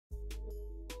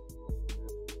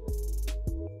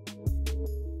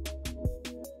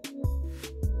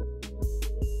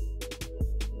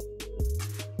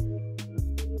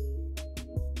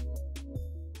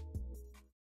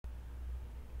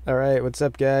Alright, what's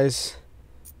up guys?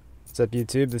 What's up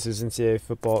YouTube? This is NCAA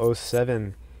Football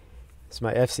 07. It's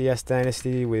my FCS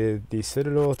Dynasty with the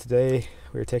Citadel. Today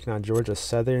we're taking on Georgia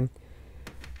Southern.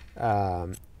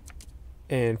 And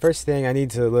first thing I need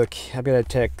to look, I'm going to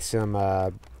check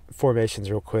some formations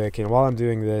real quick. And while I'm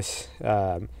doing this,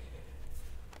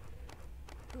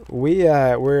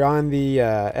 we're on the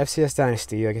FCS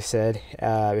Dynasty, like I said.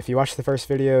 If you watched the first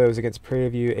video, it was against Prairie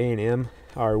View A&M,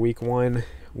 our week 1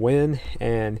 win,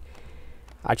 and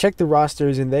I checked the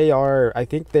rosters and I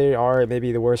think they are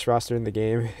maybe the worst roster in the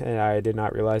game, and I did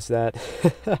not realize that.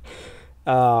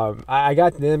 I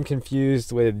got them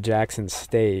confused with Jackson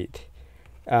State.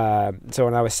 So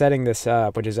when I was setting this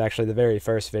up, which is actually the very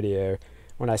first video,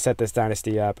 when I set this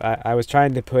dynasty up, I was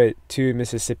trying to put two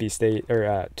Mississippi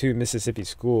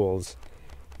schools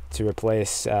to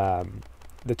replace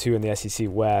the two in the SEC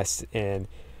West, and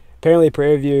apparently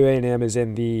Prairie View A&M is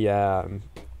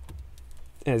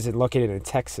located in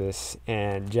Texas,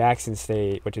 and Jackson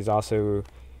State, which is also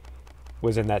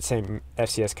was in that same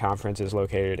FCS conference, is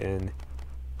located in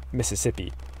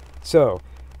Mississippi. So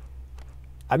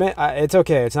it's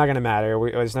okay. It's not gonna matter.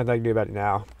 There's nothing I can do about it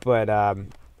now. But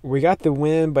we got the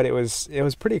win, but it was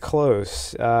pretty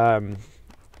close.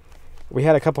 We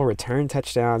had a couple return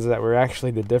touchdowns that were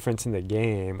actually the difference in the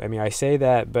game. I mean, I say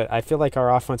that, but I feel like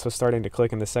our offense was starting to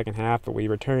click in the second half, but we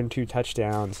returned 2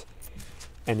 touchdowns,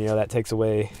 and, you know, that takes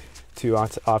away 2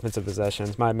 offensive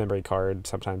possessions. My memory card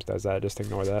sometimes does that. Just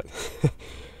ignore that.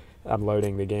 I'm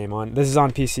loading the game on. This is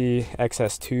on PC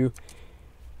XS2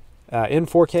 in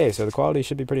 4K, so the quality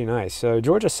should be pretty nice. So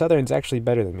Georgia Southern's actually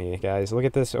better than me, guys. Look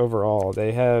at this overall.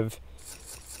 They have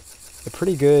a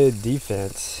pretty good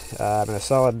defense and a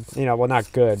solid, well,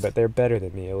 not good, but they're better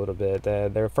than me a little bit.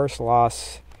 Their first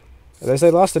loss, they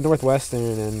lost to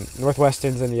Northwestern, and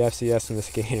Northwestern's in the FCS in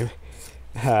this game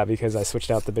because I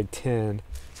switched out the Big Ten.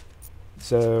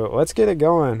 So let's get it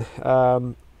going.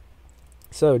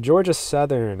 So Georgia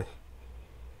Southern,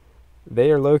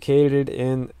 they are located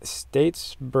in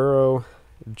Statesboro,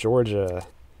 Georgia.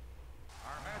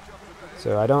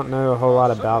 So I don't know a whole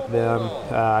lot about them.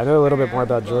 I know a little bit more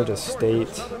about Georgia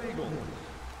State.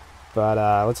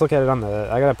 But let's look at it on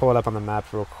I got to pull it up on the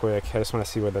map real quick. I just want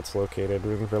to see where that's located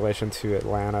in relation to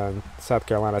Atlanta and South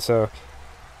Carolina. So,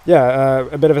 yeah,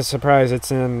 a bit of a surprise.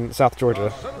 It's in South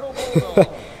Georgia.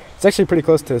 It's actually pretty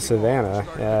close to Savannah.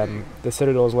 The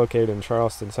Citadel is located in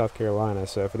Charleston, South Carolina.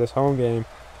 So for this home game,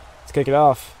 let's kick it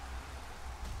off.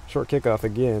 Short kickoff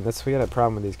again. We got a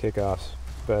problem with these kickoffs.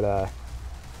 But,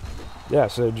 yeah,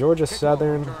 so Georgia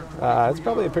Southern, it's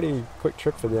probably a pretty quick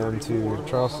trip for them to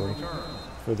Charleston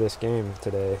for this game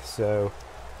today. So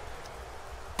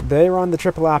they run the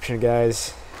triple option,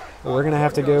 guys. We're going to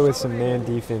have to go with some man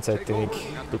defense, I think,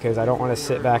 because I don't want to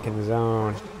sit back in the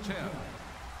zone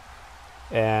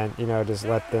and, just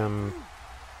let them,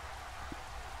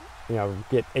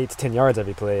 get 8 to 10 yards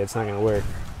every play. It's not going to work.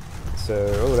 So,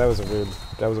 oh, that was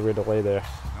a weird delay there.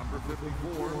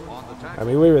 I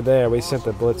mean, we were there. We sent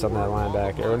the blitz on that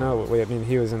linebacker. Or no,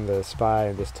 he was in the spy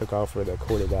and just took off for the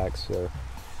quarterback. So,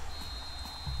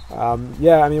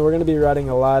 yeah, I mean, we're going to be running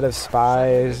a lot of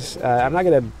spies. I'm not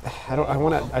going to. I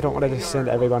don't want to just send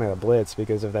everybody a blitz,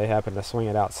 because if they happen to swing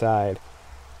it outside,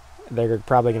 they're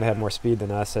probably going to have more speed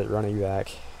than us at running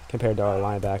back compared to our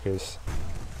linebackers.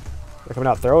 They're coming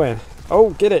out throwing.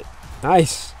 Oh, get it!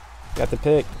 Nice, got the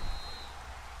pick.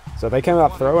 So they come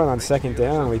out throwing on second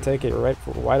down, and we take it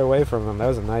right away from them. That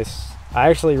was a nice. I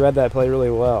actually read that play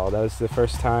really well. That was the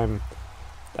first time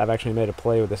I've actually made a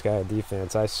play with this guy on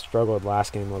defense. I struggled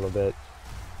last game a little bit.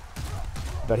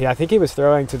 But I think he was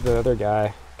throwing to the other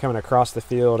guy coming across the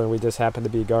field, and we just happened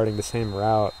to be guarding the same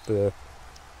route, kind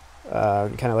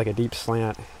of like a deep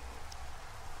slant.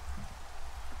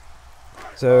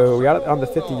 So we got it on the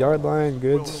 50-yard line.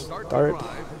 Good start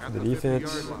for the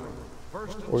defense.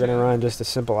 We're going to run just a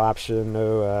simple option,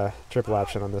 no triple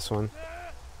option on this one.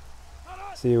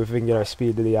 See if we can get our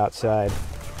speed to the outside.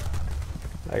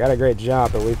 I got a great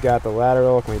jump, but we've got the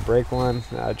lateral. Can we break one?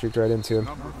 I juked right into him.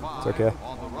 It's okay.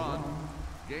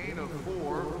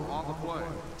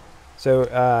 So,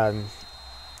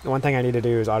 one thing I need to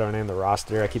do is auto-name the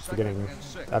roster. I keep forgetting.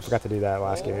 I forgot to do that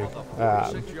last game.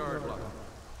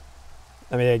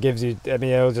 I mean, it gives you. I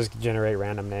mean, it'll just generate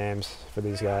random names for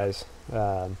these guys.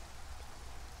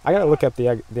 I gotta look up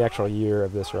the actual year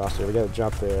of this roster. We gotta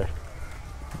jump there.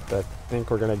 But I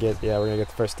think we're gonna get. Yeah, we're gonna get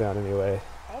the first down anyway.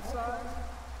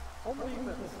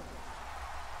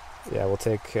 Yeah, we'll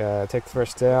take the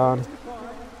first down.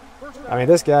 I mean,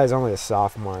 this guy's only a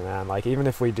sophomore, man. Like, even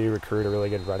if we do recruit a really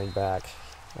good running back,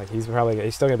 like he's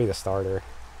still gonna be the starter.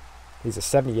 He's a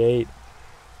 78.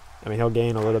 I mean, he'll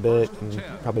gain a little bit and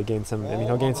probably gain some. I mean,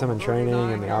 he'll gain some in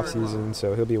training in the off season,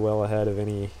 so he'll be well ahead of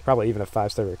probably even a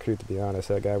 5-star recruit, to be honest.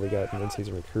 That guy we got in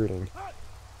in-season recruiting,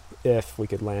 if we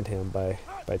could land him by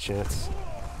chance.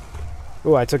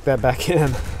 Oh, I took that back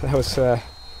in. That was, I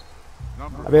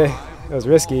mean, it was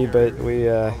risky, but we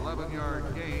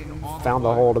found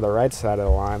the hole to the right side of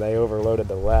the line. They overloaded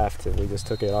the left, and we just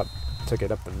took it up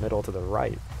the middle to the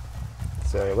right.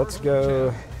 So let's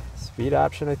go speed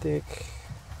option, I think.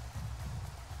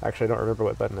 Actually, I don't remember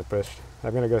what button I pushed. I'm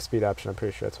going to go speed option. I'm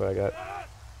pretty sure that's what I got.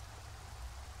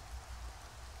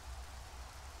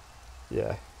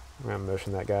 Yeah, I'm going to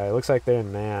motion that guy. It looks like they're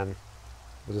in man.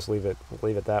 We'll just leave it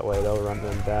that way. They'll run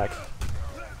them back.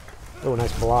 Oh,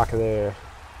 nice block there.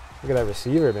 Look at that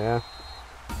receiver, man.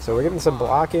 So we're getting some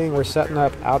blocking. We're setting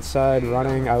up outside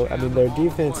running. I mean, their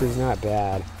defense is not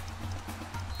bad.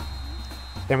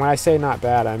 And when I say not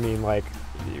bad, I mean like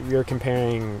you're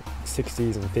comparing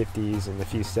 60s and 50s and a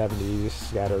few 70s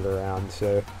scattered around.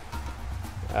 So,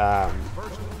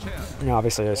 you know,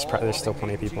 obviously there's still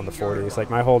plenty of people in the 40s. Like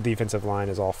my whole defensive line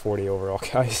is all 40 overall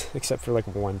guys, except for like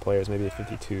one player, maybe a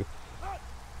 52.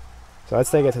 So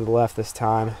let's take it to the left this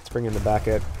time. Let's bring in the back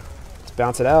up. Let's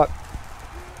bounce it out.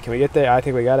 Can we get there? I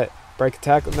think we got it. Break the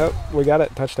tackle. Nope, we got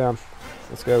it. Touchdown.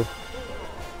 Let's go.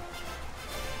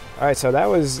 All right, so that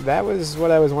was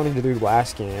what I was wanting to do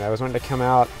last game. I was wanting to come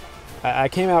out. I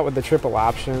came out with the triple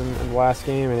option in the last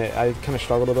game, and I kind of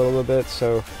struggled with it a little bit.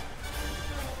 So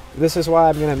this is why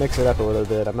I'm going to mix it up a little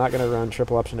bit. I'm not going to run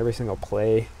triple option every single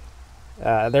play.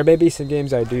 There may be some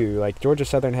games I do. Like Georgia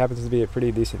Southern happens to be a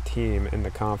pretty decent team in the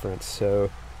conference,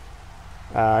 so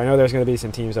I know there's going to be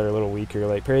some teams that are a little weaker.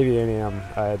 Like Prairie View A&M.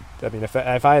 I mean, if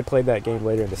I had played that game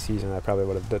later in the season, I probably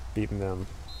would have beaten them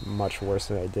much worse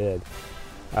than I did.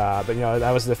 But you know,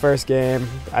 that was the first game.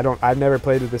 I've never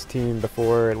played with this team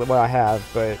before. Well, I have,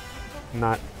 but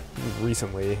not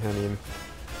recently. I mean,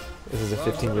 this is a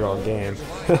 15-year-old game.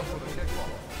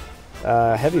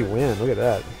 Heavy wind. Look at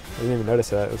that. I didn't even notice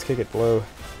that. Let's kick it low.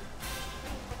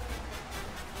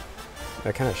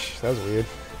 That was weird.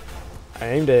 I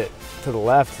aimed it to the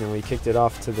left and we kicked it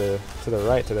off to the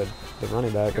right to the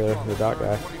running back there, the dot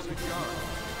guy.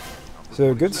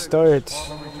 So good start.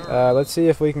 Let's see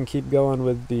if we can keep going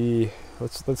with the.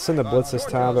 Let's send a blitz this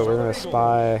time, but we're gonna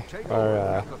spy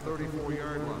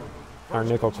our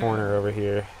nickel corner over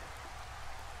here.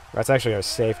 That's actually our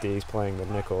safety. He's playing the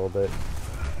nickel, but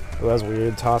that was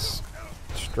weird. Toss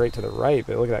straight to the right,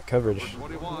 but look at that coverage.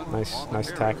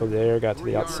 Nice tackle there. Got to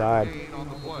the outside.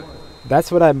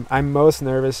 That's what I'm most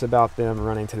nervous about, them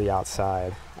running to the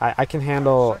outside. I can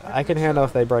handle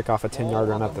if they break off a 10-yard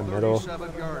run up the middle,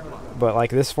 but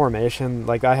like this formation,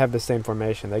 like I have the same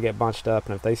formation. They get bunched up,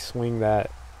 and if they swing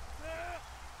it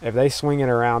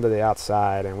around to the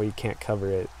outside and we can't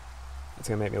cover it, it's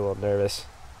gonna make me a little nervous.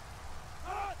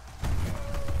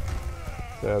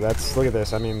 So look at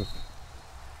this. I mean,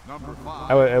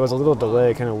 it was a little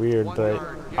delay, kind of weird, but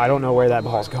I don't know where that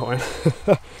ball's going.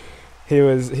 He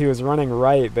was running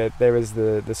right, but there was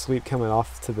the sweep coming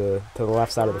off to the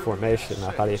left side of the formation.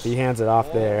 I thought if he hands it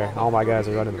off there, all my guys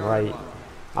are running right.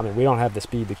 I mean, we don't have the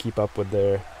speed to keep up with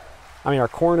their. I mean, our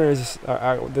corners,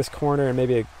 this corner and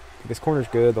maybe this corner's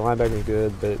good. The linebacker's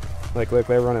good, but like look,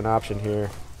 they're running option here.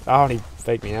 Oh, and he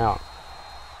faked me out.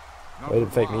 Well, he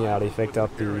didn't fake me out. He faked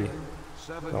out the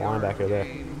linebacker there.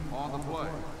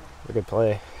 A good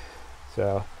play.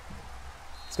 So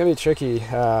it's gonna be tricky.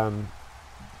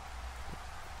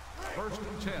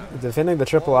 Defending the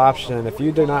triple option, if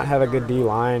you do not have a good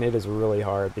D-line, it is really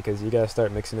hard because you got to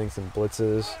start mixing in some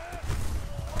blitzes.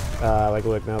 Like,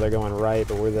 look, now they're going right,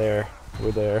 but we're there.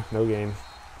 No gain.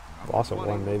 Loss of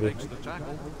one, maybe.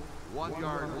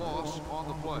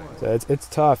 So it's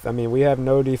tough. I mean, we have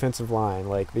no defensive line.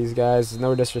 Like, these guys,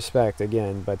 no disrespect,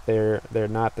 again, but they're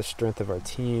not the strength of our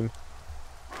team.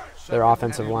 Their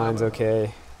offensive line's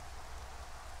okay.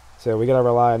 So we got to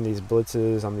rely on these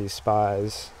blitzes, on these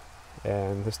spies.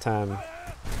 And this time, now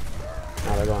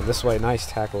they're going this way. Nice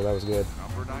tackle. That was good.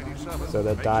 So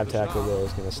that dive tackle there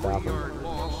is going to stop him.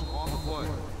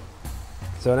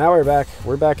 So now we're back.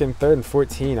 We're back in 3rd and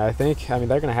 14, I think. I mean,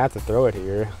 they're going to have to throw it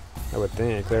here, I would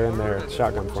think. They're in their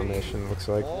shotgun formation, looks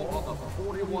like. I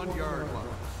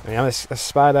mean, I'm going to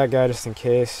spy that guy just in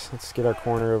case. Let's get our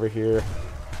corner over here.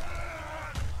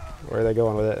 Where are they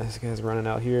going with it? This guy's running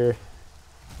out here.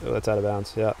 Oh, that's out of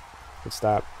bounds. Yep. Good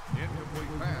stop.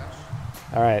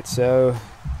 All right, so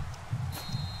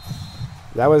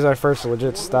that was our first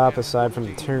legit stop aside from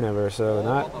the turnover. So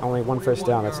not only one first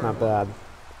down. That's not bad.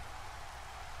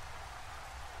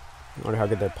 I wonder how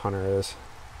good their punter is.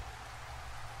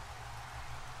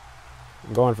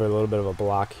 I'm going for a little bit of a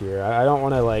block here. I don't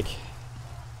want to, like...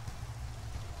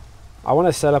 I want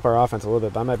to set up our offense a little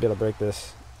bit, but I might be able to break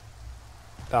this.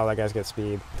 Oh, that guy's got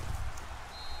speed.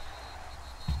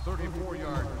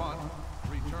 34-yard punt.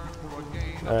 Return for a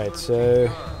gain. All right,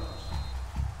 so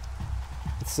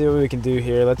let's see what we can do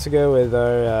here. Let's go with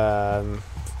our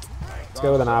let's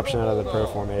go with an option out of the pro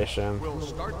formation. We'll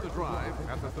start the drive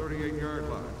at the 38-yard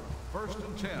line. First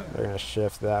and 10. They're gonna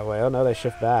shift that way. Oh no, they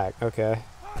shift back. Okay,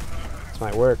 this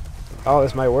might work. Oh,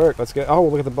 this might work. Let's go. Oh,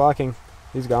 look at the blocking.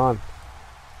 He's gone.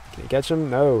 Can you catch him?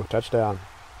 No, touchdown.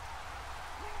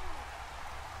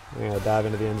 I'm gonna dive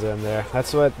into the end zone there.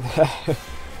 That's what.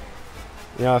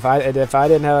 You know, if I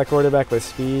didn't have a quarterback with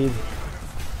speed,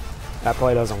 that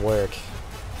play doesn't work.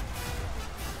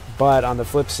 But on the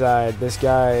flip side, this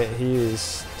guy, he is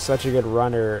such a good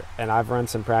runner, and I've run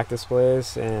some practice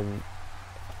plays, and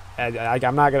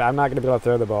I'm not gonna be able to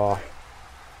throw the ball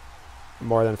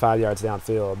more than 5 yards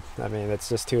downfield. I mean, it's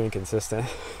just too inconsistent.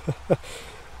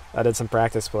 I did some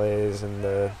practice plays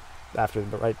and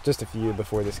just a few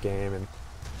before this game, and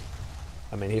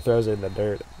I mean, he throws it in the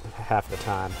dirt half the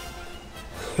time.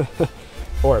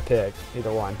 Or a pick,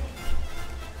 either one.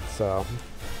 So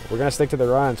we're gonna stick to the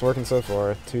run. It's working so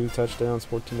far. 2 touchdowns,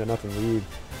 14-0 lead.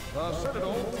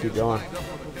 Let's keep going.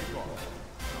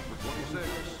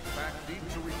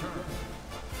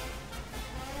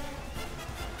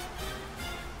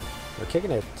 We're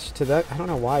kicking it to that. I don't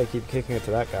know why I keep kicking it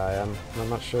to that guy. I'm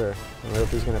not sure. I don't know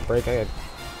if he's gonna break. My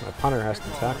punter has to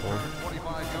tackle him.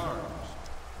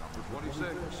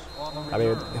 I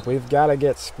mean, we've got to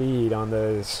get speed on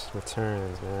those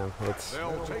returns, man. It's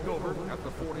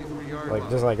like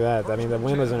just like that. I mean, the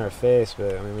wind was in our face,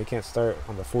 but I mean, we can't start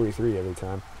on the 43 every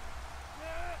time.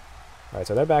 All right,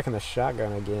 so they're back in the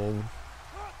shotgun again.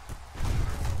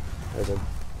 There's a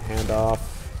handoff.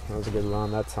 That was a good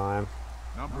run that time.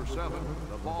 Number 7,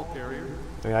 the ball carrier.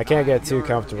 I mean, I can't get too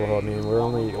comfortable. I mean,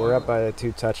 we're up by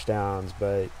 2 touchdowns,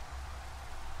 but.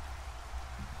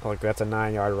 Look, that's a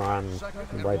 9-yard run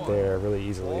right there really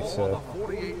easily. So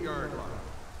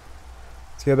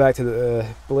let's go back to the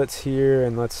blitz here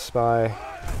and let's spy.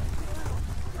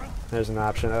 There's an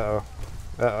option. Uh-oh.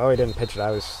 Uh-oh, he didn't pitch it.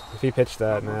 If he pitched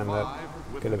that, man, that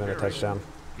could have been a touchdown.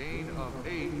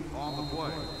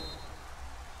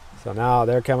 So now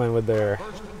they're coming with their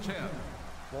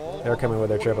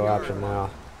triple option now.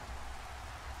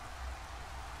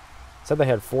 Said they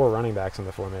had 4 running backs in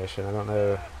the formation. I don't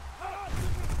know.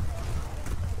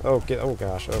 Oh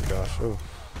gosh. Ooh.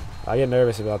 I get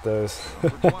nervous about those.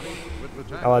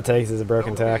 All it takes is a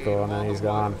broken tackle and then he's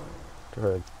gone.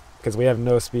 Because we have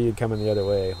no speed coming the other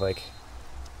way. Like,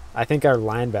 I think our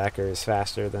linebacker is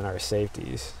faster than our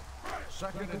safeties.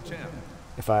 Second and 10.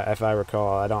 If I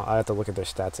recall, I have to look at their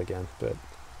stats again, but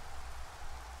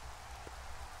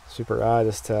super eye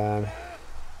this time.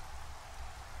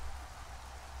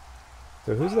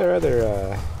 So who's their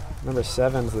other number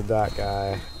 7's the dot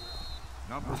guy.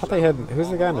 I thought they had, who's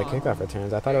the guy in the kickoff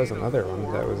returns? I thought it was another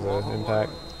one that was an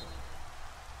impact.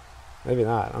 Maybe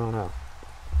not, I don't know.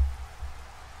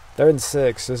 3rd and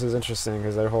 6, this is interesting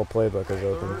because their whole playbook is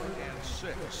open.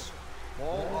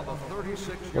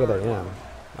 What are they in?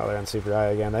 Oh, they're on super eye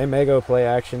again. They may go play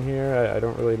action here. I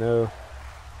don't really know.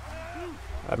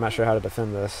 I'm not sure how to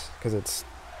defend this because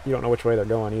you don't know which way they're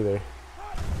going either.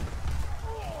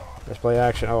 Let's play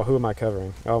action. Oh, who am I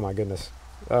covering? Oh my goodness.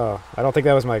 Oh, I don't think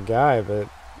that was my guy, but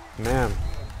man,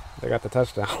 they got the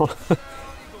touchdown.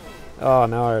 Oh,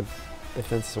 now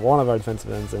one of our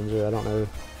defensive ends injured. I don't know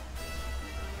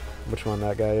which one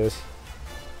that guy is.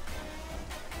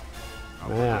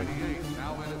 Man.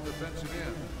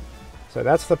 So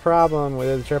that's the problem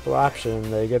with the triple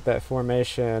option. They get that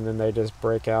formation and they just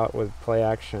break out with play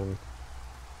action.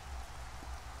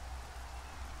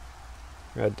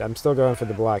 I'm still going for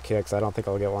the block kicks. I don't think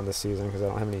I'll get one this season because I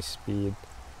don't have any speed.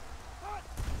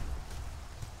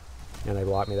 And they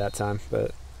blocked me that time.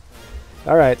 But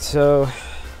alright, so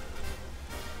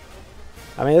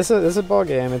I mean, this is a ball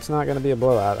game. It's not going to be a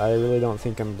blowout. I really don't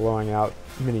think I'm blowing out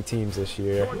many teams this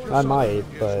year. I might,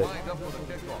 but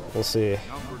we'll see.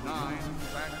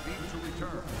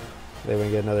 They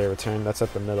wouldn't get another return. That's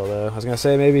up the middle, though. I was going to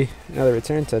say maybe another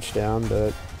return touchdown,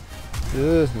 but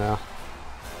no.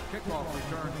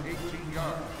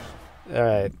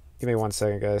 Alright, give me 1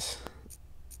 second, guys.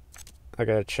 I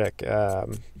gotta check.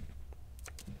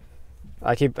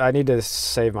 I need to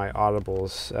save my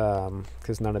audibles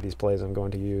because none of these plays I'm going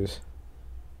to use.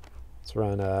 Let's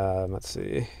run. Let's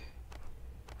see.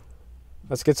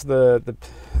 Let's get to the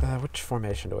which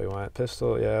formation do we want?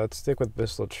 Pistol. Yeah, let's stick with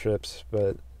pistol trips,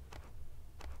 but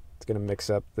it's gonna mix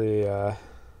up the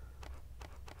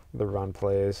run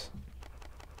plays.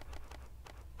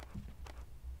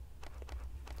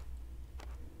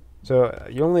 So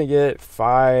you only get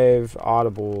 5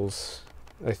 audibles,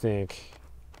 I think.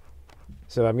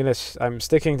 So I'm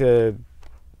sticking to,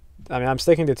 I'm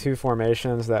sticking to 2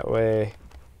 formations. That way,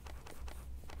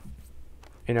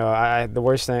 you know, the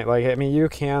worst thing, like, I mean, you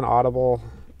can audible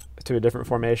to a different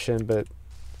formation, but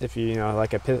if you know,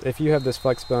 like if you have this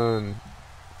flex bone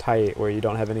tight where you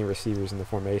don't have any receivers in the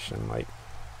formation, like,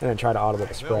 and then try to audible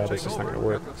the spread, it's just not going to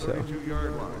work. So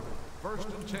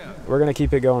we're going to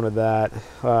keep it going with that.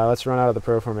 Let's run out of the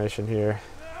pro formation here.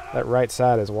 That right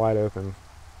side is wide open.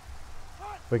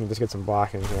 We can just get some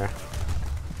blocking here.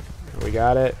 We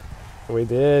got it. We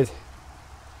did.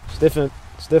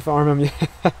 Stiff arm him.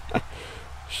 Yeah.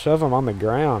 Shove him on the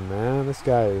ground, man. This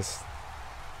guy is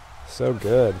so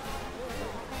good.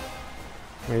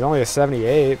 I mean, he's only a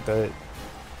 78, but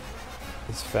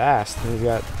he's fast. And he's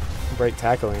got break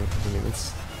tackling. I mean,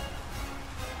 it's...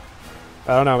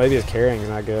 I don't know. Maybe his carrying is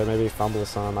not good. Maybe he fumbles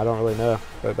some. I don't really know.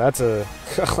 But that's a...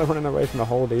 running away from the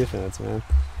whole defense, man.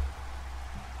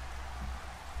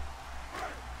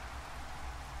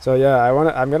 So yeah,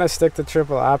 I'm gonna stick to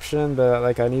triple option, but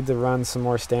like I need to run some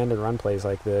more standard run plays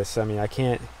like this. I mean, I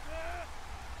can't.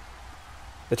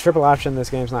 The triple option in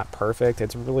this game's not perfect.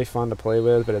 It's really fun to play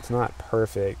with, but it's not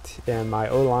perfect. And my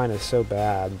O-line is so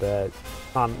bad that,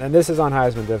 and this is on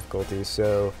Heisman difficulty,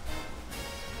 so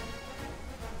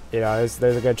you know,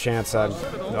 there's a good chance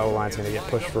the O-line's gonna get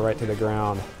pushed right to the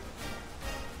ground.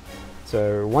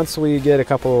 So once we get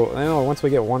once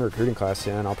we get 1 recruiting class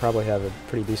in, I'll probably have a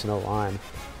pretty decent O-line.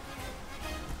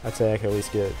 I'd say I could at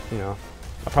least get, you know,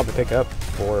 I'll probably pick up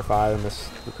 4 or 5 in this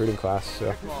recruiting class.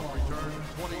 So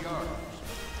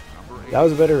that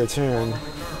was a better return,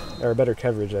 or a better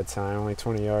coverage that time, only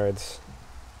 20 yards.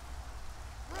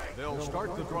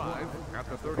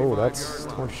 Oh, that's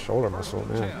torn shoulder muscle,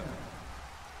 man.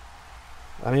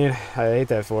 I mean, I hate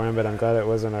that for him, but I'm glad it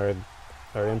wasn't our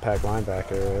impact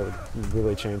linebacker. It would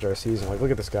really change our season. Like,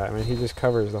 look at this guy. I mean, he just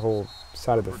covers the whole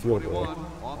side of the field there.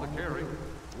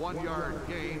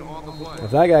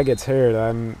 If that guy gets hurt,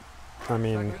 I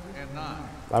mean,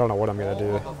 I don't know what I'm going to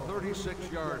do.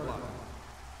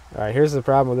 All right, here's the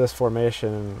problem with this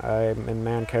formation. I'm in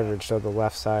man coverage, so the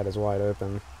left side is wide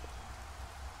open.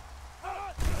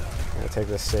 I'm going to take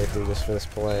this safety just for this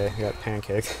play. He got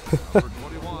pancaked.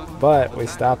 But we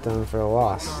stopped him for a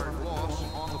loss.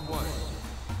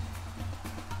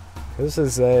 This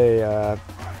is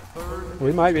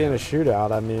we might be in a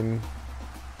shootout. I mean,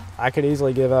 I could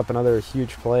easily give up another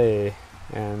huge play,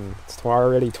 and it's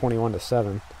already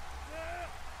 21-7.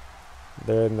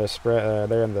 They're in the spread.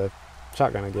 They're in the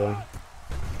shotgun again.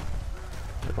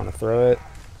 They're going to throw it.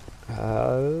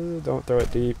 Don't throw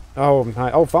it deep.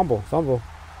 Oh, fumble.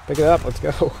 Pick it up. Let's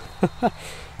go.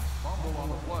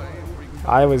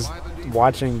 I was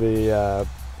watching the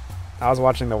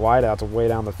wideouts way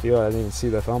down the field. I didn't even see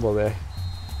the fumble there.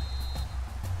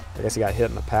 I guess he got hit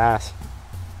in the pass.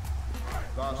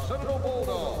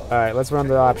 Alright, let's run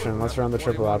the option. Let's run the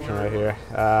triple option right here.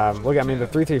 Look, I mean, the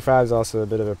 3-3-5 is also a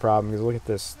bit of a problem because look at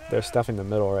this. They're stuffing the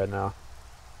middle right now.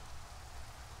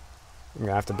 I'm going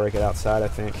to have to break it outside, I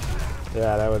think.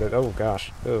 Yeah, that would have... Oh,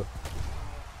 gosh. Ooh.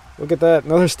 Look at that.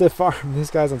 Another stiff arm. This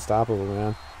guy's unstoppable,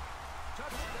 man.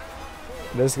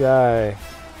 This guy...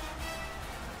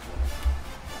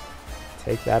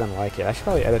 Take that and like it. I should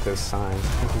probably edit those signs. I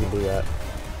think we can do that.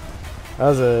 That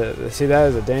was that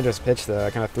is a dangerous pitch though. I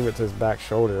kind of threw it to his back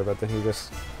shoulder, but then he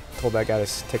just told that guy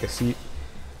to take a seat.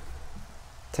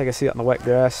 Take a seat on the wet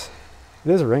grass.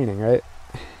 It is raining, right?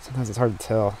 Sometimes it's hard to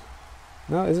tell.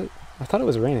 No, is it? I thought it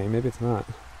was raining. Maybe it's not.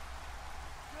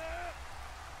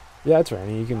 Yeah, it's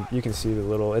raining. You can see the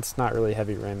little. It's not really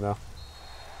heavy rain though.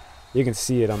 You can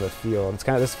see it on the field. It's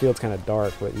this field's kind of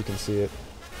dark, but you can see it.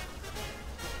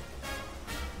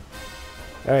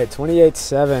 All right,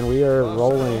 28-7. We are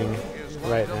rolling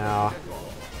right now.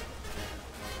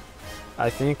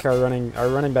 I think our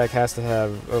running back has to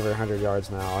have over 100 yards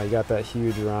now. He got that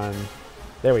huge run.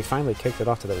 There, we finally kicked it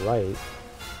off to the right.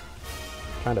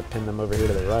 Trying to pin them over here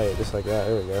to the right, just like that.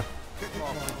 There we go.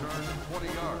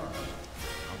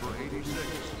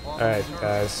 All right,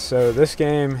 guys. So this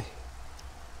game,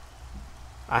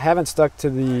 I haven't stuck to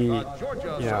the,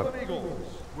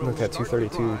 look at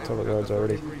 232 total yards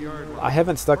already. I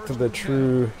haven't stuck to the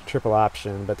true triple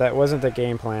option, but that wasn't the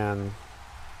game plan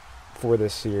for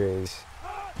this series.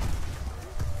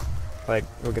 Like,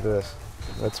 look at this.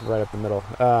 That's right up the middle.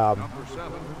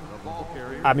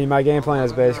 I mean, my game plan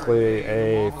is basically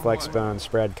a flex bone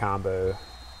spread combo,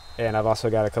 and I've also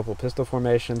got a couple pistol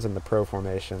formations and the pro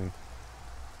formation.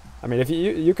 I mean, if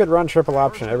you could run triple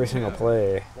option every single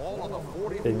play,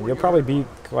 and you'll probably beat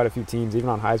quite a few teams, even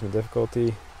on Heisman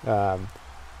difficulty.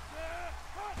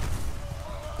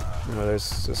 You know,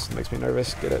 there's just makes me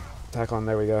nervous. Get it. Tackle on.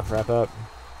 There we go. Wrap up.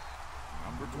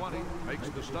 Number 20 makes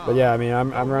the stop. But yeah, I mean,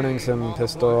 I'm running some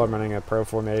pistol. I'm running a pro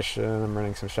formation. I'm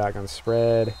running some shotgun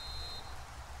spread.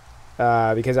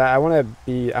 Because I want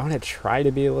to try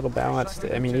to be a little balanced.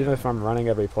 I mean, even if I'm running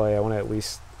every play, I want to at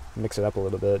least mix it up a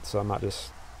little bit, so I'm not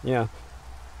just, you know.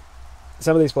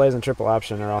 Some of these plays in triple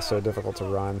option are also difficult to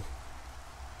run.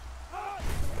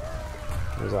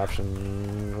 There's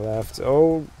option left.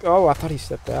 Oh, I thought he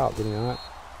stepped out, did he not?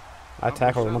 I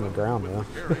tackled him on the ground, though.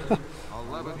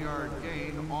 11-yard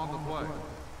gain on the play.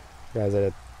 Guy's at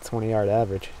a 20-yard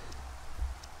average.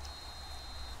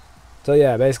 So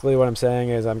yeah, basically what I'm saying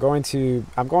is I'm going to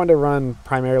run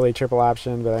primarily triple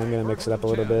option, but I'm going to mix it up a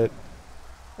little bit.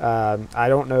 I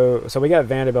don't know. So we got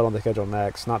Vanderbilt on the schedule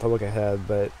next. Not to look ahead,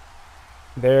 but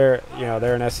they're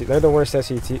the worst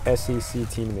SEC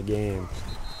team in the game.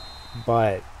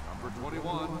 But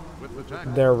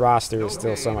their roster is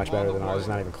still so much better than ours. It's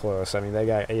not even close. I mean, they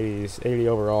got 80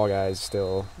 overall guys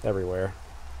still everywhere.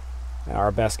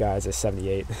 Our best guys is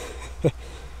 78.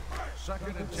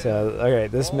 So okay, I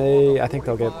think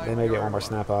they may get one more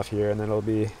snap off here, and then it'll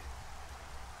be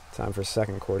time for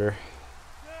second quarter.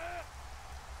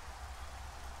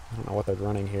 I don't know what they're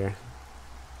running here.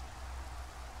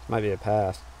 Might be a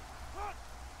pass.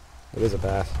 It is a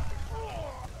pass.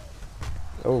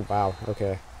 Oh wow,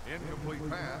 okay. Incomplete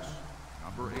pass.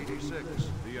 Number 86,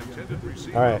 the intended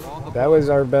receiver. All right, that was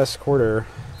our best quarter,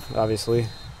 obviously.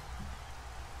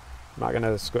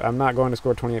 I'm not going to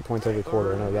score 28 points every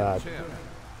quarter, I know that.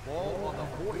 Ball on the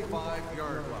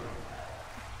 45-yard line.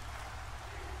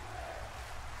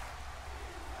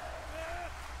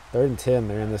 Third and 10,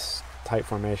 they're in this tight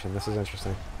formation. This is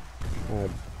interesting. I'm going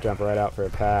to jump right out for a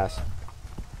pass.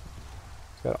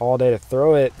 He's got all day to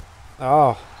throw it.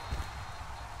 Oh.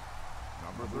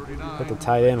 Put the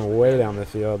tight end way down the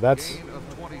field.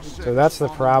 So that's the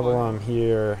problem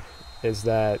here, is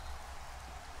that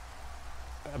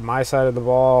my side of the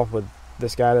ball with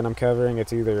this guy that I'm covering,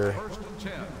 it's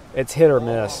hit or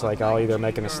miss. Like, I'll either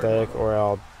make a mistake or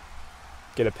I'll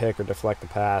get a pick or deflect the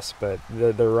pass. But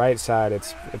the right side,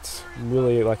 it's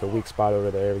really like a weak spot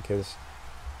over there, because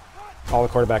all the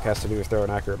quarterback has to do is throw an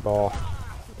accurate ball.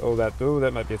 Oh, that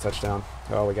might be a touchdown.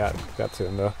 Oh, we got to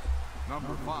him though.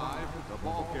 Number 5, the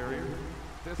ball carrier.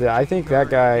 Yeah, I think that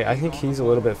guy, he's a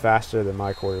little bit faster than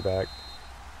my quarterback.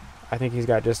 I think he's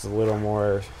got just a little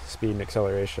more speed and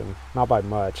acceleration. Not by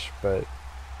much, but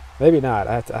maybe not.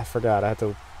 I forgot. I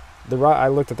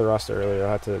looked at the roster earlier.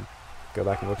 I have to go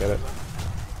back and look at it.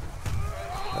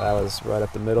 That was right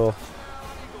up the middle.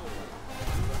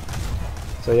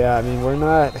 So yeah, I mean,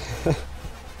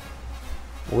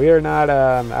 we are not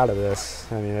out of this.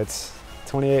 I mean, it's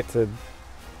probably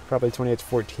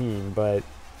 28-14, but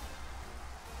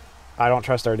I don't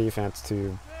trust our defense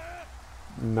to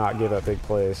not give up big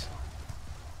plays.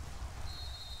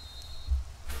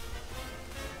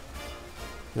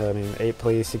 I mean, 8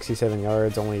 plays, 67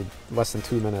 yards, only less than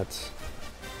 2 minutes.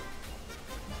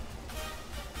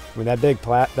 I mean, that big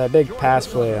pass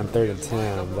play on 3rd and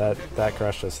 10, that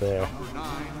crushed us there.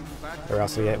 Or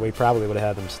else we probably would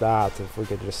have had them stopped if we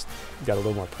could just got a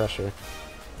little more pressure.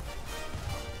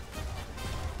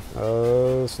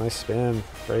 Oh, it's a nice spin.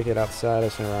 Break it outside.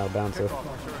 It's going to bounce it.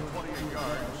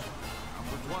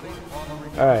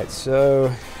 Alright, so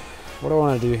what do I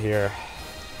want to do here?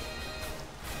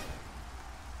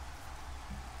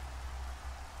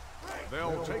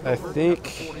 I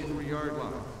think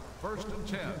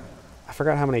I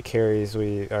forgot how many carries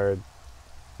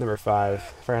number 5. I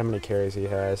forgot how many carries he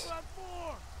has.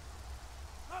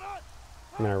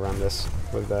 I'm gonna run this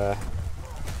with our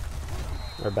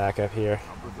backup here.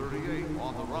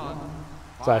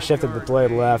 So I shifted the play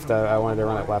left. I wanted to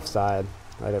run it left side.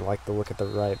 I didn't like the look at the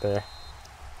right there.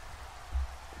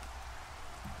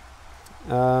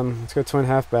 Let's go twin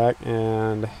halfback,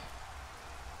 and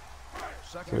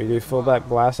can we do fullback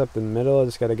blast up the middle? I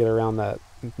just got to get around that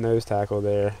nose tackle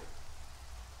there.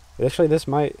 Actually, this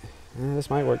might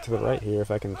work to the right here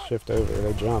if I can shift over.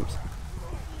 They jumped.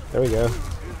 There we go.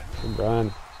 Good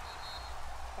run.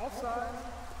 Offside.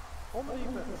 On the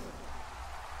defense.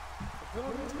 The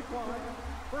penalty is declined.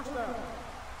 First down.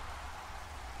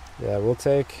 Yeah, we'll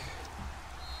take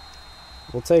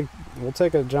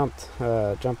a jump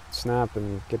snap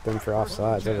and get them for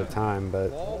offsides every time,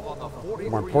 but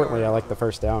more importantly, I like the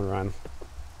first down run.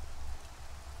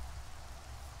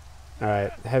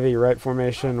 Alright, heavy right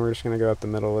formation. We're just going to go up the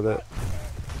middle with it.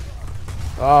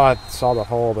 Oh, I saw the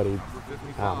hole, but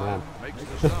oh man.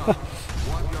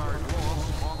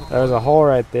 There was a hole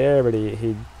right there, but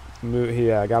he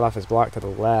got off his block to the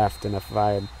left, and if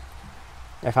I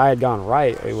If I had gone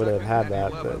right, we would have had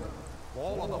that, but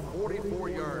Ball on the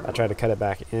 44-yard I tried to cut it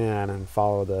back in and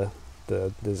follow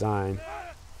the design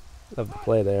of the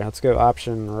play there. Let's go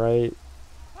option right.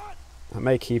 I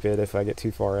may keep it if I get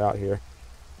too far out here.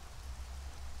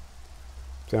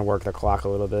 It's going to work the clock a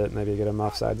little bit, maybe get him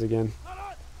offsides again.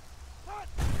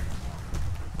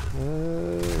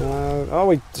 Oh,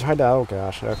 we tried to, oh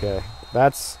gosh, okay.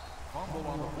 That's, fumble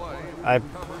on the play. I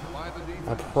Covered by the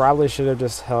defense. probably should have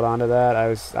just held on to that.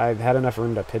 I had enough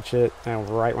room to pitch it, and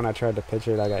right when I tried to pitch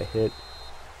it, I got hit.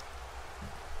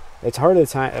 It's hard to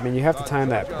time, I mean, you have to time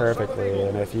that perfectly,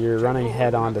 and if you're running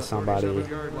head on to somebody,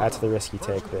 that's the risk you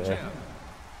take there.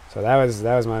 So that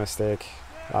was my mistake.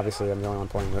 Obviously, I'm the only one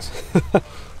playing this.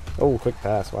 Oh, quick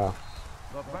pass, wow.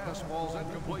 The pass falls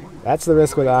incomplete. That's the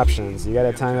risk with options. You got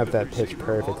to time up that pitch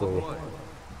perfectly.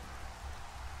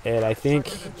 And I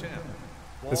think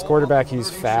this quarterback, he's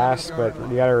fast, but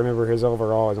you got to remember his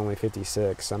overall is only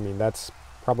 56. I mean, that's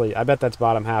probably, I bet that's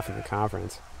bottom half of the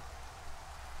conference.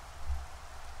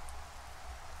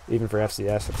 Even for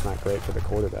FCS, it's not great for the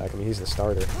quarterback. I mean, he's the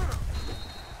starter.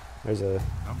 There's a,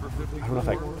 I don't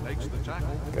know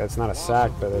if that's not a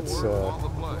sack, but it's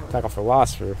a tackle for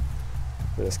loss for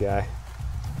this guy.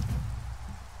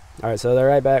 All right, so they're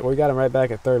right back. We got him right back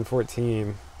at 3rd and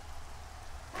 14.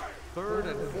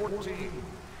 3rd and 14.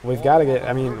 We've got to get,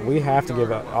 I mean, we have to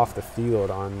give off the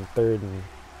field on 3rd and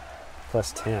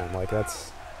plus 10. Like,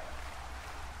 that's,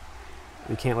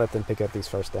 we can't let them pick up these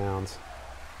first downs.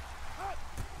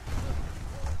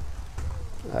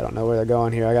 I don't know where they're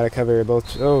going here. I got to cover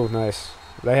both. Oh, nice.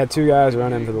 They had two guys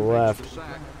running to the left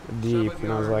deep,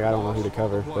 and I was like, I don't know who to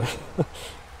cover. But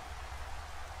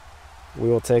we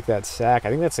will take that sack. I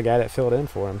think that's the guy that filled in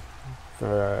for him,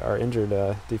 for our injured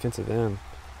defensive end.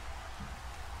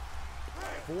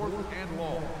 4th and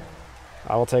long.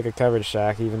 I will take a coverage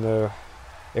sack, even though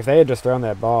if they had just thrown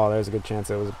that ball, there's a good chance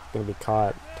it was going to be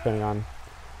caught, depending on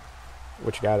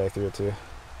which guy they threw it to.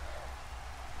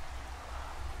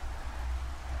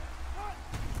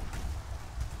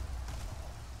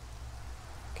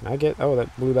 Can I get, oh,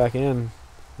 that blew back in.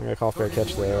 I'm going to call for a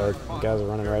catch there. The guys are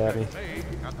running right at me.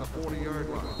 At the 40-yard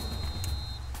line.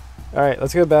 All right,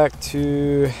 let's go back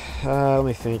to, let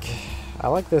me think. I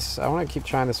like this. I want to keep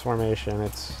trying this formation.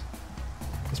 It's,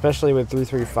 especially with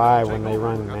 3-3-5 when they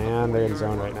run man, they're in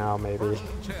zone right now, maybe.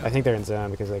 I think they're in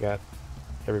zone because they got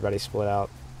everybody split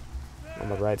out on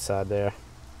the right side there.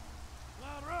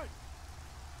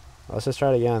 Let's just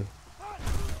try it again.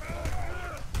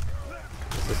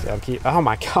 Oh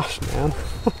my gosh, man.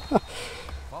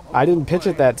 I didn't pitch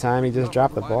it that time. He just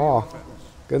dropped the ball.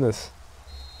 Goodness.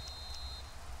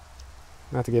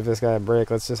 Not to give this guy a break.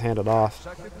 Let's just hand it off.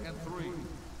 2nd and 3.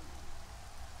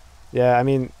 Yeah, I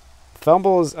mean,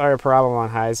 fumbles are a problem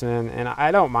on Heisman, and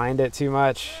I don't mind it too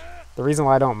much. The reason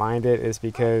why I don't mind it is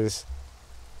because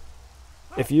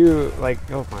if you, like,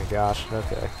 oh my gosh,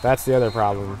 okay, that's the other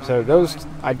problem. So those,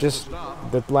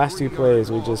 the last two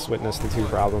plays, we just witnessed the two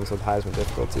problems with Heisman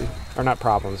difficulty. Or not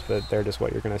problems, but they're just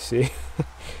what you're going to see.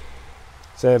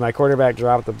 So my quarterback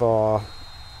dropped the ball,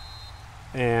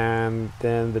 and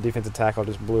then the defensive tackle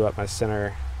just blew up my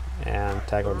center and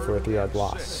tackled for a 3-yard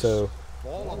loss. So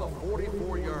Ball on the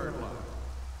 44-yard line.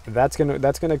 that's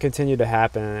gonna continue to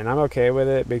happen, and I'm okay with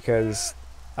it because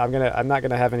I'm not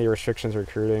gonna have any restrictions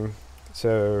recruiting.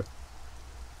 So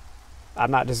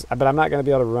I'm not gonna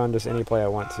be able to run just any play I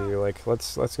want to. Like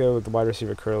let's go with the wide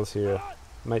receiver curls here.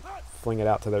 Might fling it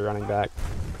out to the running back.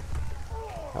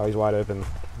 Oh, he's wide open.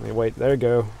 Wait, there we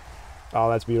go. Oh,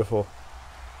 that's beautiful.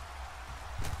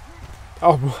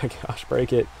 Oh my gosh,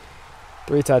 break it.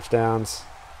 3 touchdowns.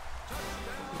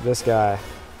 This guy.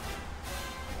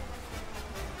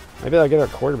 Maybe I'll get our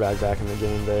quarterback back in the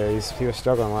game there. He was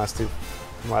struggling the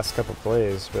last couple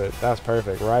plays, but that was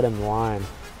perfect. Right in line.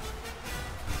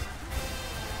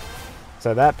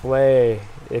 So that play,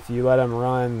 if you let him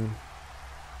run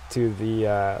to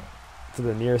the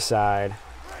near side,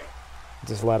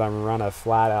 just let them run a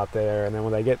flat out there, and then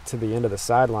when they get to the end of the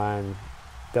sideline,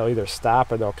 they'll either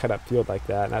stop or they'll cut up field like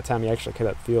that. And that time he actually cut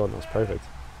up field, and it was perfect.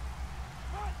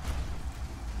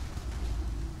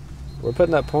 We're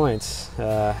putting up points.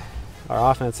 Our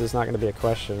offense is not going to be a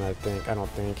question, I don't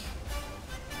think.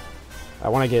 I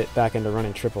want to get back into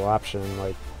running triple option,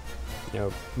 like,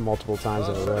 multiple times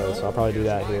in a row. So I'll probably do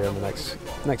that here in the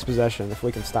next possession if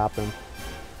we can stop them.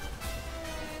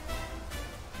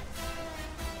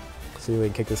 See if we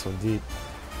can kick this one deep.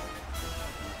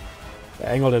 I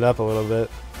angled it up a little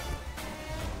bit.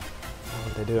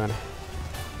 What are they doing?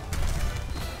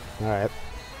 All right.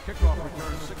 Kickoff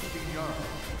return 16 yards.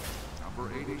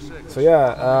 Number 86. So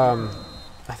yeah,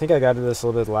 I think I got to this a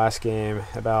little bit last game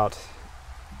about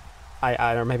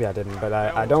or maybe I didn't, but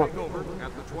I don't.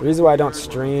 The reason why I don't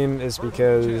stream is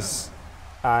because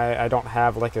I don't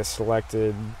have like a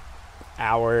selected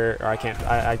hour, or I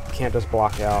can't just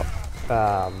block out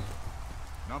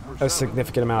a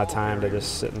significant amount of time to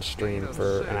just sit and stream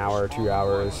for an hour or 2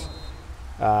 hours.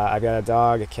 I've got a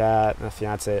dog, a cat, and a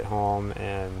fiance at home,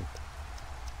 and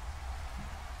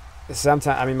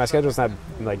sometimes, I mean, my schedule's not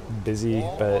like busy,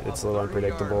 but it's a little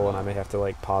unpredictable, and I may have to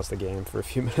like pause the game for a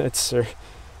few minutes, or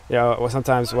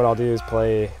sometimes what I'll do is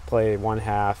play one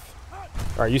half,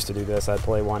 or I used to do this. I'd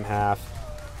play one half.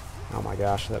 Oh my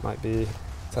gosh, that might be a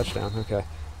touchdown. Okay.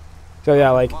 So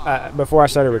yeah, like before I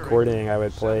started recording, I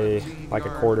would play like a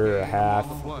quarter or a half,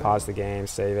 pause the game,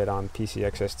 save it on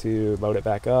PCXS2, load it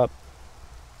back up,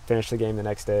 finish the game the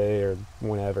next day or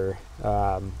whenever.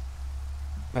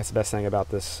 That's the best thing about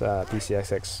this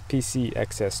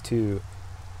PCXS2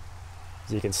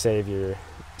 is you can save your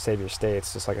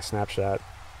states just like a snapshot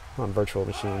on virtual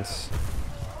machines.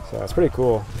 So it's pretty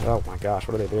cool. Oh my gosh,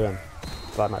 what are they doing?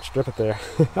 Thought I might strip it there.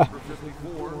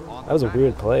 That was a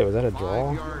weird play. Was that a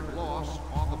draw?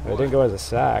 It didn't go as a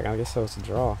sack. I guess that was a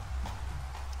draw.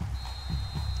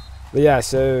 But yeah,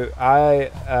 so I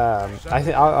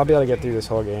think I'll be able to get through this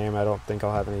whole game. I don't think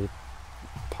I'll have any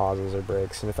pauses or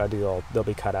breaks, and if I do, they'll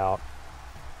be cut out.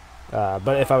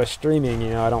 But if I was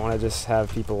streaming, I don't want to just have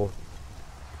people.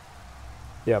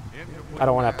 Yep, I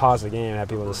don't want to pause the game and have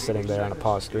people just sitting there on a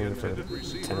pause screen for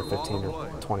 10 or 15 or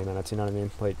 20 minutes. You know what I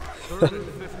mean? Like,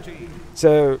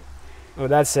 so with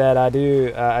that said, I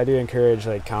do encourage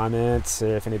like comments,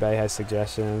 or if anybody has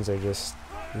suggestions, or just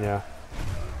if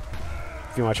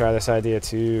you want to try this idea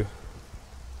too.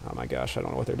 Oh my gosh, I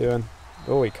don't know what they're doing.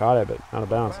 Oh, we caught it, but out of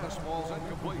bounds.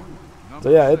 So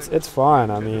yeah, it's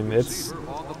fun. I mean, it's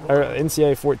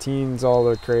NCAA 14's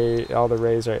all the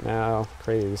rays right now.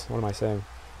 Craze. What am I saying?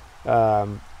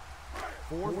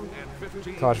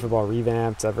 College football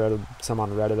revamped. I've read some on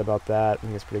Reddit about that. I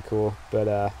think it's pretty cool.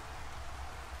 But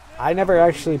I never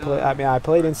actually played. I mean, I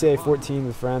played NCAA 14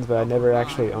 with friends, but I never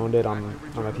actually owned it on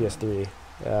my PS3,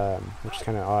 which is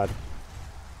kind of odd.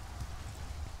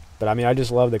 But I mean, I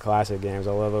just love the classic games.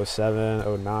 I love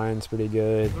 07, 09 is pretty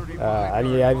good. I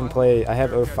mean, I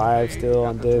have 05 still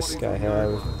on disc. I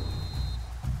have,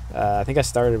 I think I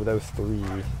started with 03.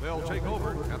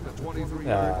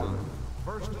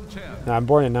 No, I'm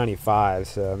born in 95,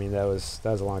 so I mean, that was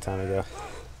a long time ago,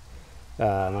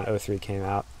 when 03 came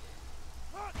out.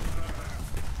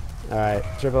 Alright,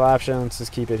 triple option, let's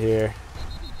just keep it here.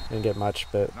 Didn't get much,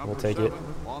 but we'll take it.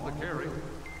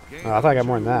 I thought I got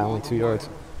more than that, only 2 yards.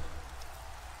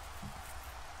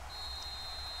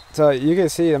 So you can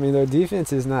see, I mean, their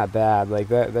defense is not bad. Like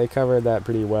that, they covered that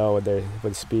pretty well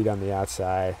with speed on the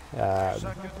outside.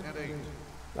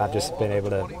 I've just been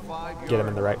able to get them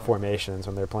in the right formations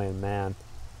when they're playing man.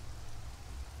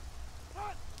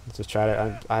 Let's just try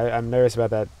to. I'm nervous about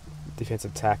that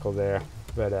defensive tackle there,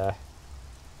 but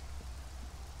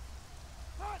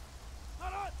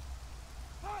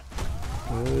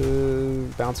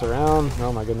bounce around.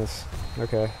 Oh my goodness.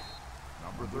 Okay.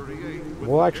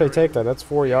 We'll actually take that. That's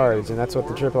 4 yards, and that's what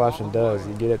the triple option does.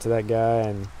 You get it to that guy,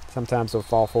 and sometimes he'll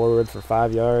fall forward for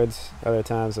 5 yards. Other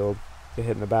times he'll get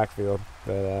hit in the backfield.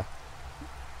 But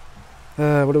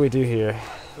what do we do here?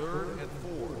 3rd and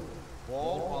 4.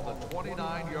 Ball on the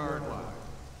 29-yard line.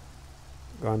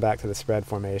 Going back to the spread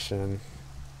formation.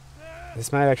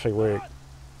 This might actually work.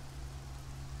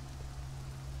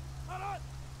 I'm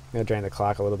gonna drain the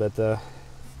clock a little bit though.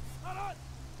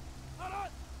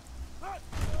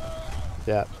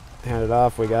 Yeah, hand it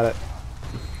off, we got it.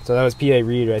 So that was PA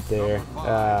Reed right there.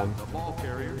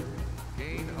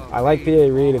 I like PA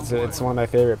Reed. It's one of my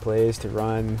favorite plays to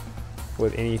run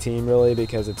with any team really,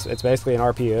 because it's basically an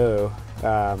RPO.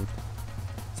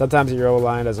 Sometimes your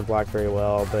O-line doesn't block very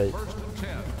well, but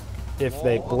if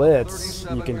they blitz,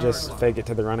 you can just fake it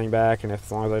to the running back, and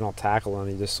as long as they don't tackle them,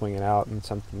 you just swing it out, and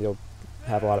you'll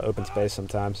have a lot of open space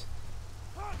sometimes.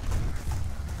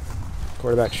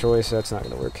 Quarterback choice, that's not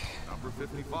going to work.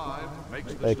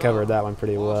 They covered that one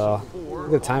pretty well. Look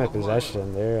at the time of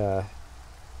possession.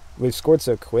 We've scored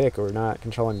so quick, we're not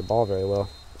controlling the ball very well,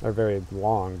 or very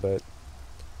long, but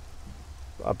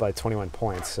up by 21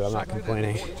 points, so I'm not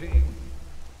complaining.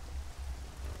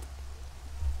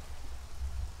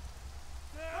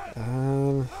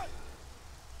 I'm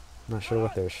not sure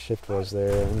what their shift was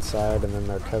there. Inside, and then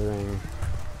they're covering.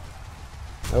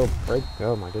 Oh, break.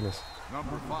 Oh my goodness.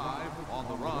 Number 5 on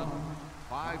the run.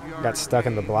 5 yards. Got stuck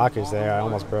in the blockers there. I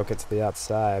almost broke it to the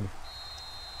outside.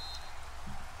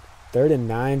 3rd and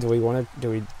 9.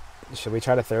 Should we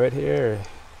try to throw it here,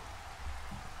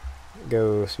 or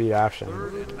go speed option?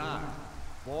 3rd and 9.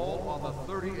 Ball on the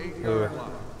 38-yard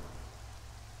line.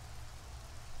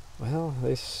 Well,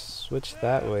 they switched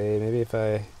that way. Maybe if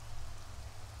I...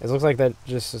 It looks like that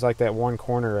just is like that one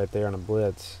corner right there on a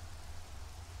blitz.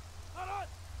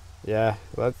 Yeah,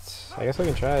 let's... I guess we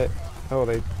can try it. Oh,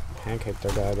 they pancaked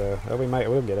our guy, though. Oh,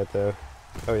 we'll get it, though.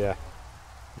 Oh, yeah.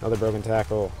 Another broken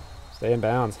tackle. Stay in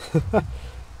bounds.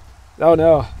 Oh,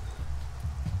 no.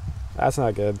 That's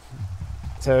not good.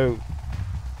 So,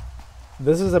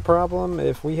 this is a problem.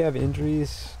 If we have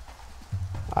injuries,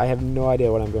 I have no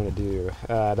idea what I'm going to do.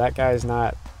 That guy's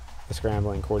not a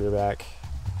scrambling quarterback.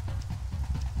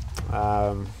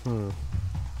 And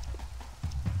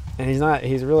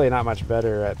he's really not much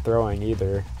better at throwing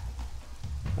either.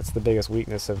 That's the biggest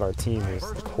weakness of our team is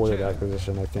the quarterback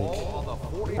position, I think.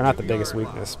 Or not the biggest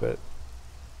weakness, but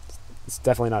it's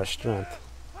definitely not a strength.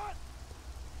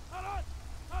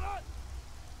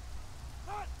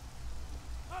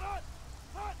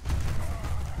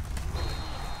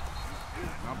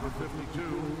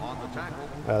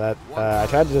 I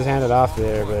tried to just hand it off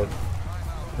there, but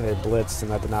they blitzed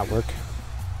and that did not work.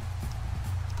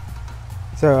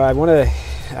 So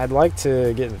I'd like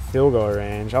to get in field goal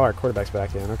range. Oh, our quarterback's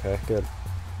back in. Okay, good.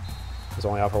 He was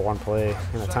only out for one play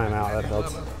and a timeout. That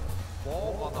helps.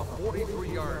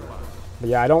 But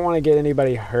yeah, I don't want to get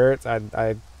anybody hurt.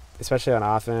 I especially on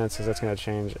offense, because that's going to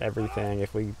change everything.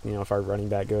 If if our running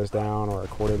back goes down or our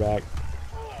quarterback.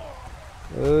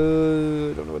 I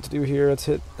don't know what to do here. Let's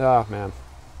hit. Oh man.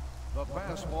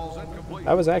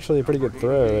 That was actually a pretty good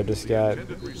throw. I just got. I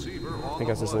think I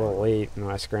was just a little late, and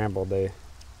when I scrambled, they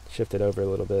shifted over a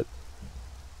little bit.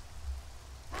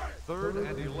 3rd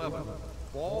and 11.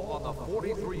 Ball on the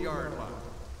 43-yard line.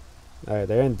 All right,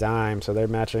 they're in dime, so they're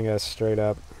matching us straight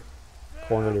up,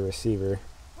 corner to receiver.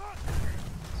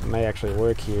 So it may actually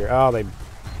work here. Oh, they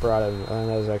brought him. Oh,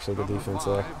 that was actually good defense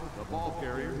there.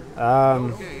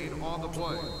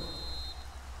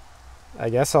 I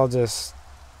guess I'll just.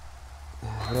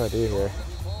 What do I do here?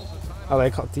 Oh, they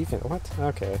called defense. What?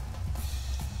 Okay.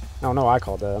 No, I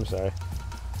called that. I'm sorry.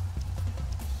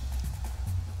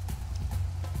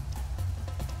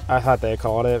 I thought they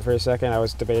called it for a second. I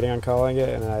was debating on calling it,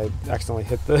 and I accidentally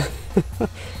hit the...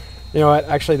 You know what?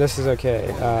 Actually, this is okay.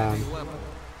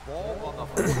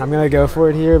 I'm going to go for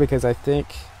it here because I think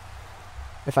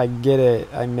if I get it,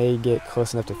 I may get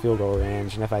close enough to field goal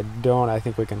range. And if I don't, I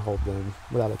think we can hold them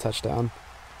without a touchdown.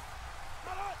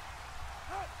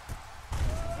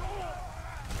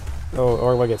 Oh,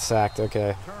 or we'll get sacked.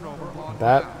 Okay.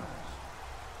 I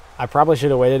probably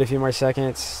should have waited a few more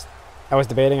seconds. I was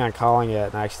debating on calling it,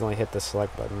 and I accidentally hit the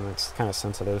select button. It's kind of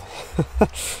sensitive.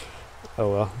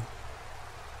 Oh, well.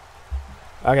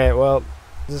 Okay, well,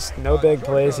 just no big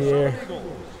plays here.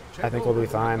 I think we'll be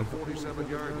fine.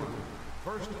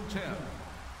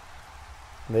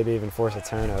 Maybe even force a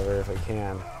turnover if we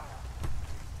can.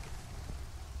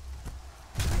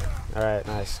 All right,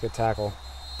 nice. Good tackle.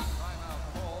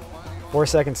 4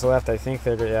 seconds left. I think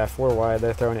they're, yeah, 4 wide.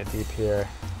 They're throwing it deep here.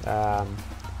 I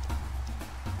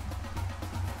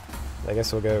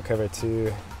guess we'll go cover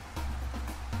 2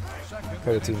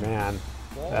 man.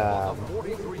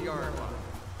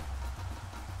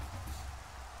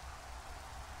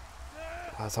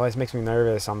 It always makes me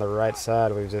nervous on the right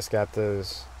side. We've just got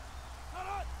those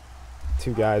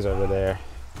 2 guys over there.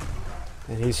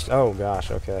 And he's, oh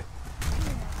gosh, okay.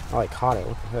 Oh, I caught it.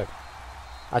 What the heck?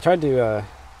 I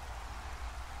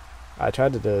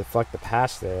tried to deflect the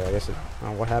pass there. I guess it,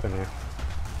 oh, what happened here?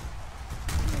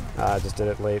 I just did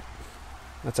it late.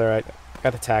 That's alright.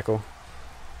 Got the tackle.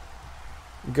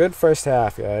 Good first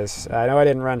half, guys. I know I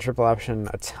didn't run triple option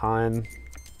a ton,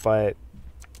 but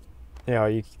you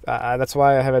know, that's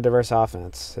why I have a diverse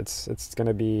offense. It's going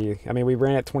to be, I mean, we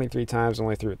ran it 23 times,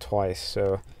 only threw it twice,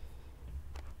 so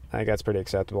I think that's pretty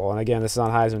acceptable. And again, this is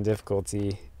on Heisman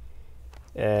difficulty.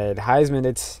 And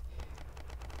Heisman,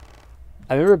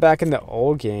 I remember back in the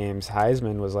old games,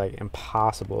 Heisman was like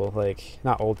impossible. Like,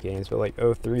 not old games, but like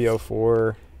 03,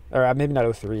 04, or maybe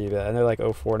not 03, but I know like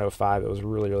 04 and 05, it was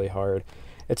really, really hard.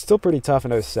 It's still pretty tough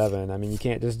in 07. I mean, you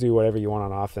can't just do whatever you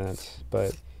want on offense,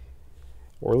 but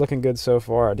we're looking good so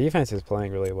far. Our defense is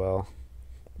playing really well.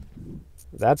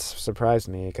 That's surprised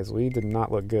me because we did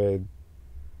not look good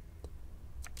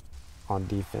on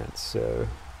defense. So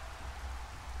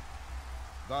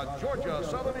the Georgia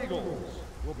Southern Eagles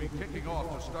will be kicking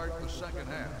off to start the second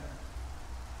half.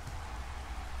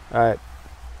 All right.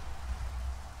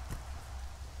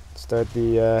 Start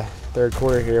the third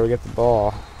quarter here. We get the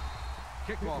ball.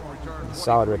 Kickoff return.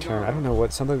 Solid return. I don't know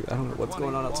what's going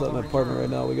on outside my apartment right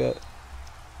now. We got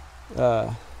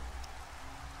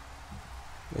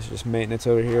it's just maintenance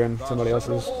over here and somebody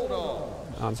else's.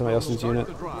 on somebody else's unit.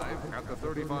 The drive at the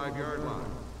 35-yard line.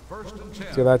 First and 10.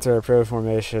 Let's go back to our pro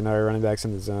formation. Our running back's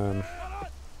in the zone.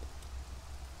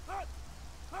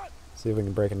 See if we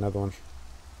can break another one.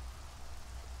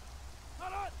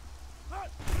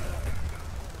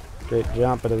 Great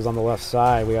jump, but it was on the left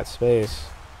side. We got space.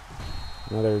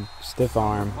 Another stiff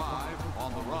arm. 5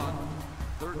 on the run.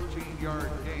 13-yard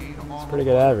gain on It's pretty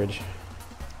good average.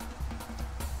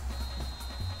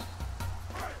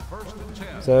 First and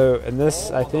 10. So in this,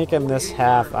 I think in this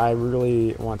half, I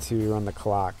really want to run the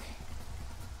clock.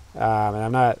 And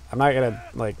I'm not gonna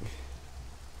like.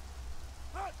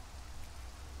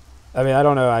 I mean, I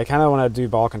don't know. I kind of want to do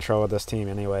ball control with this team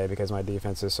anyway because my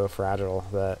defense is so fragile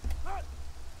that.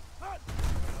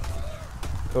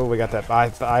 Oh, we got that.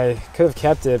 I could have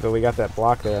kept it, but we got that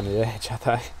block there on the edge. I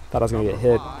thought I was gonna get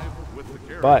hit,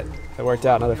 but it worked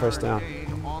out. Another first down.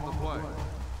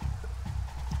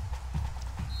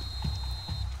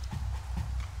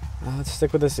 Let's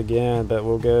stick with this again, but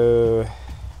we'll go.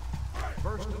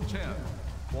 First and 10.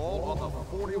 Ball on the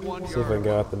 41-yard See if we can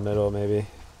go up the middle, maybe.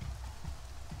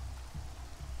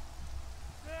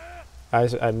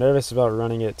 I'm nervous about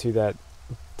running it to that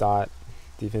dot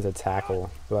defensive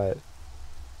tackle, but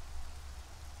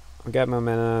we got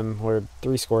momentum. We're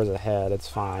 3 scores ahead. It's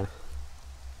fine.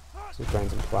 Just trying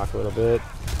some clock a little bit.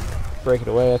 Break it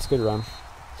away. That's a good run.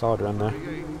 Solid run there.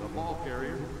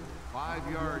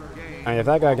 I mean, if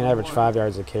that guy can average 5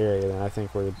 yards a carry, then I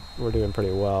think we're doing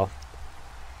pretty well.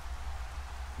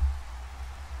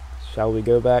 Shall we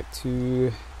go back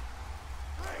to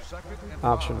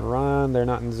option run? They're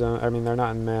not in zone. I mean, they're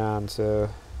not in man. So,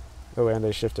 oh, and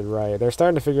they shifted right. They're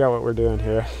starting to figure out what we're doing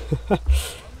here.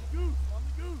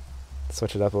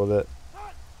 Switch it up a little bit.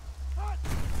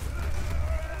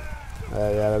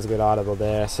 Yeah, that was a good audible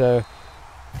there. So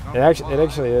it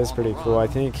actually is pretty cool. I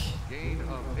mean,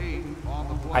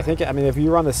 if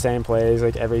you run the same plays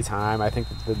like every time, I think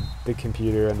the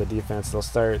computer and the defense they'll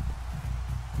start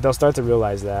to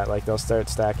realize that. Like they'll start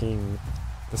stacking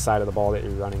the side of the ball that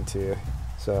you're running to.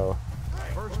 So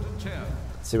let's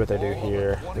see what they do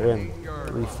here. They're in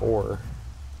 3-4.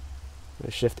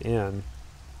 They shift in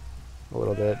a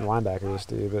little bit, and linebackers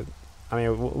do, but I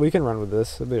mean we can run with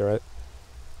this. It'll be alright.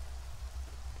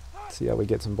 See how we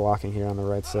get some blocking here on the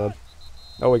right side.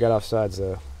 Oh, we got offsides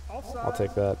though. I'll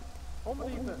take that. On the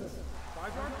defense.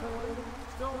 5-yard penalty.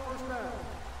 Still first down.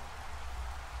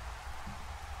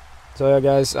 So yeah,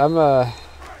 guys, I'm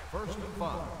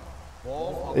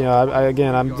you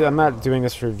know, I'm not doing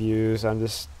this for views. I'm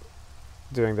just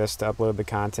doing this to upload the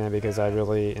content because I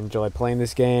really enjoy playing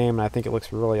this game, and I think it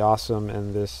looks really awesome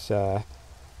in this PC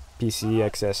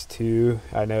XS2.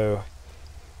 I know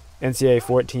NCAA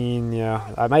 14. You know,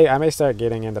 I may start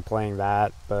getting into playing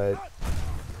that, but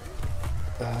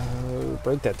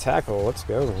break that tackle. Let's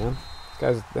go, man. This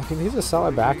guy's, I mean, he's a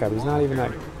solid backup. He's not even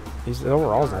that. His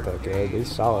overall's not that good. But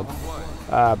he's solid.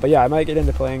 But yeah, I might get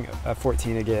into playing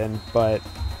 14 again. But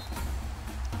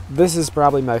this is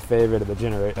probably my favorite of the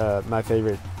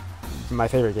my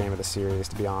favorite game of the series,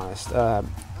 to be honest.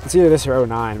 It's either this or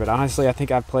 09, but honestly, I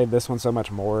think I've played this one so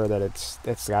much more that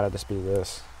it's got to just be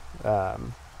this. Let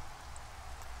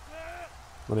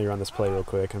me run this play real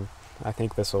quick, and I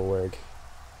think this will work.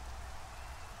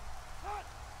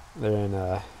 They're in.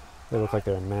 They look like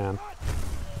they're in man.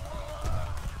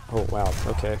 Oh wow.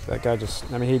 Okay, that guy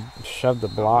just. I mean, he shoved the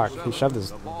block. He shoved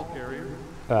his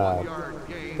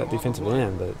that defensive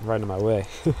end, but right in my way.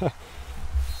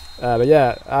 But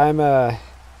yeah, I'm. What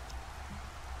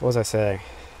was I saying?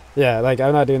 Yeah, like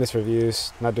I'm not doing this for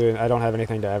views. I don't have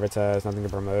anything to advertise, nothing to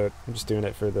promote. I'm just doing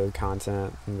it for the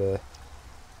content and the,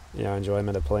 you know,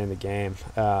 enjoyment of playing the game.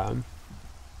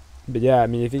 But yeah, I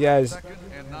mean, if you guys,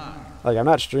 like, I'm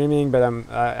not streaming, but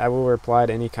I will reply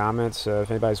to any comments. So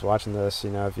if anybody's watching this, you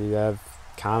know, if you have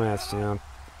comments, you know,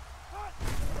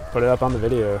 put it up on the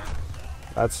video.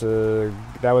 That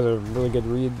was a really good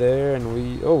read there, and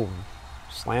we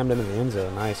slammed into the end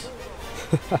zone. Nice.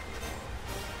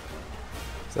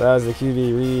 So that was the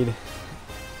QB read.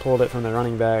 Pulled it from the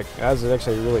running back. That was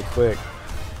actually really quick.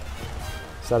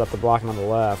 Set up the blocking on the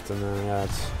left, and then yeah,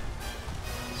 it's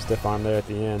stiff arm there at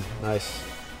the end. Nice.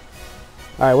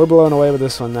 All right, we're blowing away with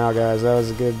this one now, guys. That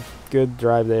was a good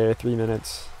drive there. 3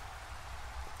 minutes.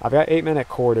 I've got 8-minute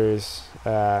quarters.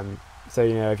 So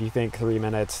you know, if you think 3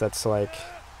 minutes, that's like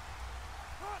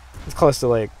it's close to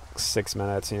like 6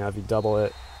 minutes. You know, if you double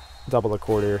the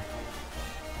quarter,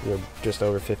 you're just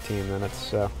over 15 minutes.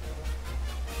 So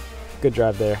good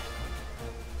drive there.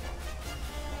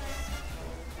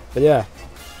 But yeah.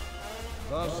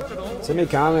 Send me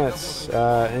comments,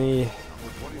 any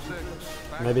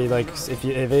Maybe like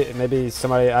maybe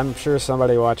somebody, I'm sure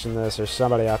somebody watching this or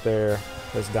somebody out there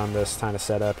has done this kind of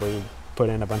setup where you put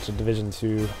in a bunch of Division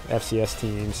II FCS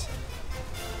teams.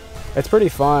 It's pretty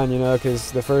fun, you know,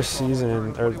 because the first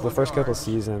season or the first couple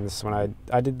seasons when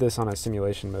I did this on a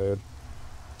simulation mode.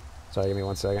 Sorry, give me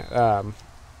 1 second.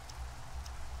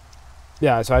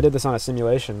 Yeah, so I did this on a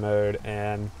simulation mode,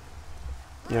 and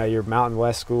you know, your Mountain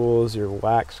West schools, your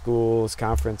WAC schools,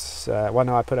 conference. Well,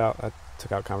 no, I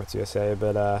took out Conference USA,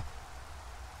 but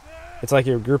it's like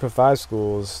your Group of 5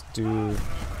 schools do.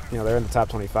 You know, they're in the top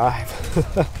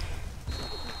 25.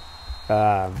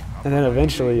 And then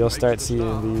eventually you'll start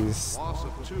seeing these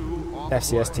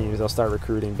FCS teams. They'll start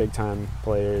recruiting big time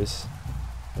players.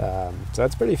 So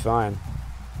that's pretty fun.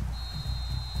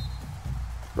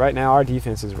 Right now our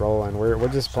defense is rolling. We're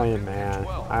just playing man.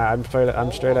 I'm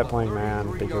straight up playing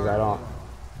man because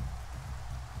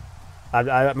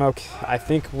I'm okay. I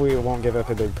think we won't give up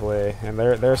a big play, and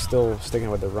they're still sticking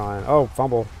with the run. Oh,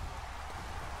 fumble!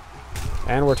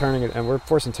 And we're turning it, and we're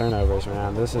forcing turnovers,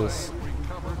 man. This is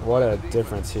what a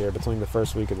difference here between the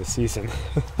first week of the season.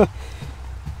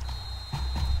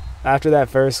 After that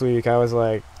first week, I was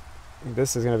like,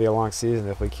 this is going to be a long season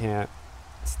if we can't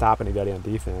stop anybody on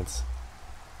defense.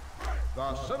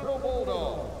 The Citadel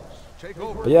Bulldogs take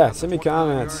over. But yeah, send me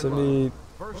comments, send me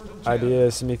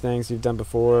ideas, send me things you've done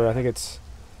before. I think it's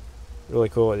really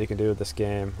cool what you can do with this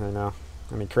game. I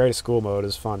mean, create a school mode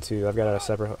is fun too. I got a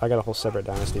whole separate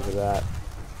Dynasty for that.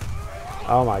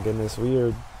 Oh my goodness, we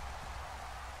are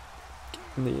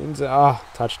in the end zone. Oh,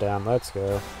 touchdown! Let's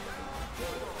go.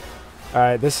 All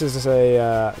right, this is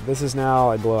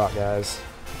now a blowout, guys.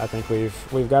 I think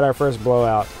we've got our first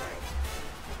blowout.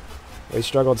 We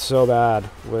struggled so bad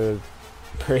with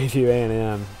Prairie View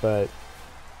A&M, but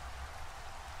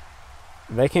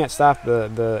they can't stop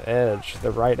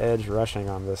the right edge rushing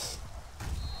on this.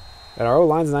 And our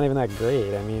O-line's not even that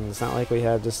great. I mean, it's not like we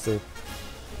have just a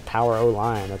power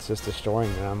O-line that's just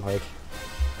destroying them. Like,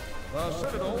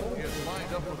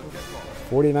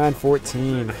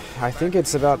 49-14. I think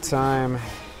it's about time.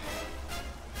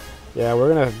 Yeah,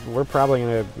 we're probably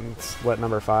gonna let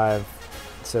number 5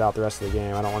 sit out the rest of the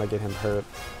game. I don't want to get him hurt.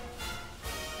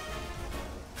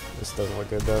 This doesn't look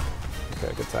good though.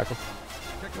 Okay, good tackle.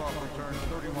 Kickoff return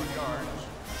 31 yards.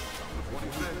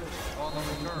 26 on the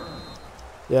return.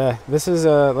 Yeah, this is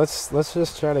let's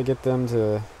just try to get them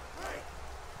to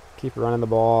keep running the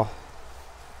ball.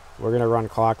 We're gonna run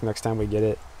clock next time we get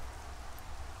it.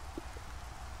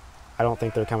 I don't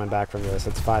think they're coming back from this.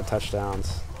 It's 5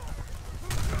 touchdowns.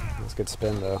 That's a good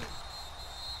spin though.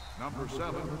 Number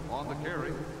 7 on the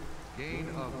carry. Gain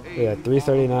of 8. Yeah,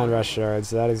 339 rush yards.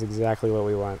 That is exactly what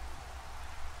we want.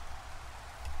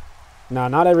 Now,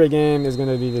 not every game is going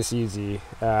to be this easy.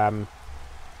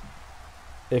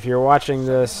 If you're watching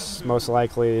this, most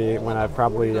likely when I've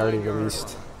probably already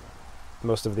released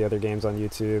most of the other games on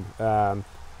YouTube.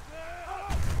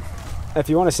 If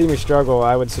you want to see me struggle,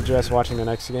 I would suggest watching the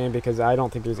next game because I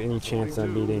don't think there's any chance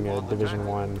of beating a Division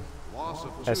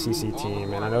I SEC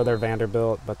team. And I know they're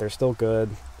Vanderbilt, but they're still good.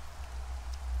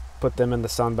 Put them in the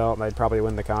Sun Belt, and they'd probably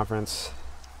win the conference.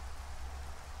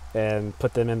 And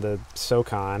put them in the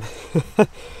SoCon, the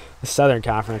Southern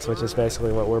Conference, which is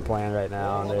basically what we're playing right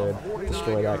now, and they would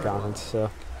destroy that conference.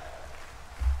 So,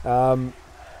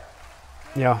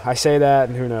 you know, I say that,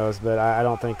 and who knows, but I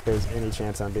don't think there's any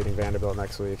chance I'm beating Vanderbilt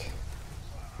next week,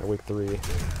 or week 3.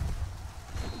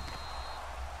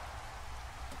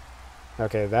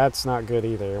 Okay, that's not good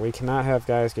either. We cannot have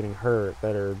guys getting hurt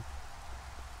that are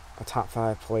top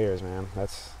 5 players, man.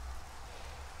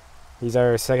 He's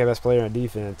our second best player in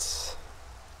defense.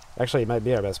 Actually, he might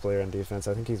be our best player in defense.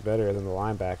 I think he's better than the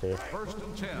linebacker. 1st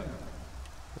and 10.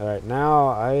 All right,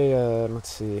 now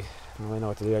let's see. I don't really know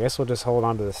what to do. I guess we'll just hold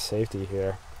on to the safety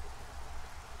here.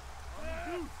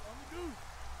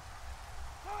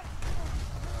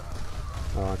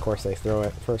 Oh, of course they throw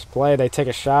it. First play, they take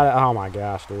a shot at. Oh my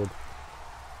gosh, dude.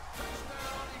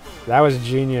 That was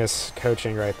genius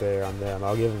coaching right there on them.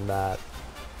 I'll give them that.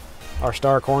 Our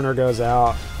star corner goes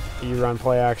out. You run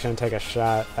play action, take a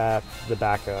shot at the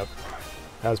backup.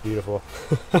 That was beautiful.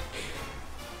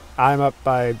 I'm up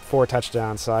by 4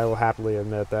 touchdowns, so I will happily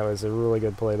admit that was a really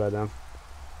good play by them.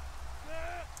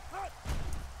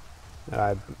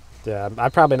 Yeah, I'm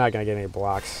probably not going to get any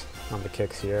blocks on the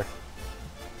kicks here.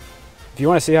 If you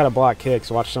want to see how to block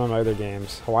kicks, watch some of my other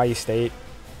games. Hawaii State,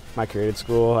 my created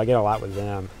school, I get a lot with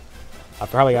them. I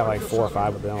probably got like 4 or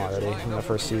 5 with them already in the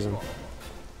first season.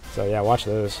 So yeah, watch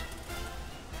those.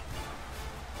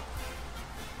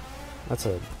 That's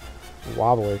a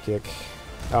wobbler kick.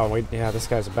 Oh wait, yeah, this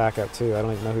guy's a backup too. I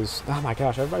don't even know who's. Oh my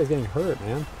gosh, everybody's getting hurt,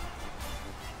 man.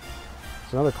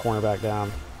 There's another cornerback down.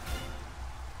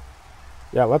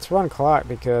 Yeah, let's run clock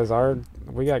because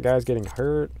we got guys getting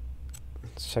hurt.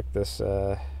 Let's check this.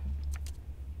 20.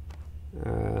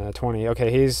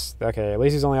 Okay, at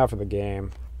least he's only out for the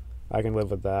game. I can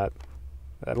live with that.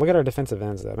 Look at our defensive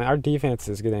ends, though. Man, our defense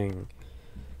is getting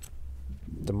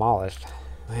demolished.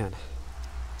 Man.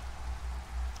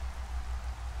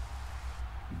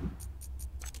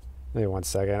 Maybe 1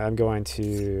 second. I'm going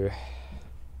to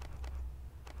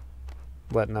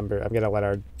let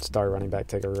our star running back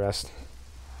take a rest.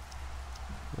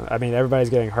 I mean, everybody's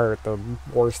getting hurt. The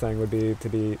worst thing to do would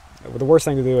be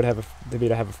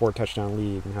to have a 4 touchdown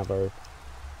lead and have our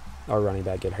running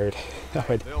back get hurt. That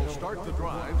would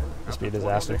just be a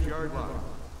disaster.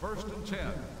 First and 10.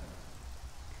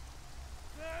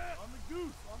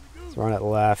 Let's run it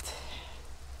left.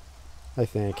 I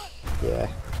think.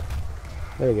 Yeah.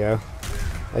 There we go.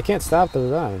 They can't stop the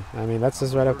run. I mean, that's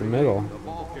just right up the middle.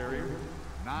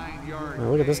 I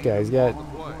mean, look at this guy. He's got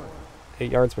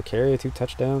 8 yards per carry, 2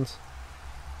 touchdowns.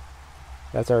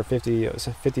 That's our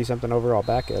 50-something overall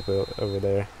backup over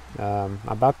there. I'm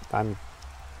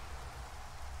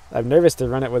nervous to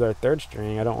run it with our 3rd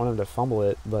string. I don't want him to fumble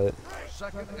it, but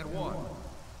 2nd and 1.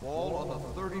 Ball on the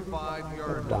 35-yard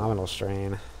line. Abdominal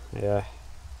strain. Yeah.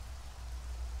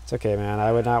 It's okay, man.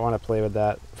 I would not want to play with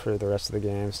that for the rest of the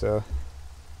game, so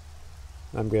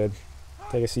I'm good.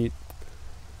 Take a seat.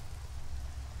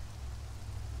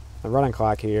 I'm running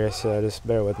clock here, so just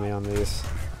bear with me on these.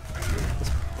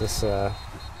 This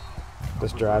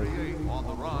drive. On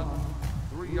the run,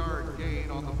 3-yard gain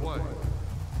on the play.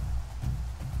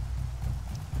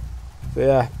 So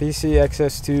yeah, PC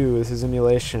XS2. This is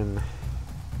emulation.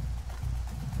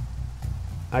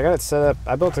 I got it set up.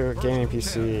 I built a gaming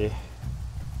PC.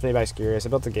 If anybody's curious, I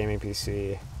built a gaming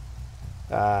PC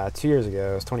 2 years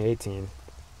ago. It was 2018.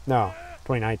 No,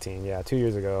 2019. Yeah, 2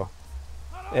 years ago.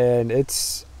 And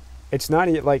it's not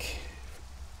like,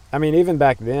 I mean, even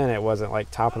back then it wasn't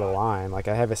like top of the line. Like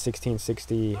I have a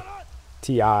 1660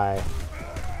 Ti. Like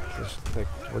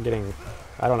we're getting,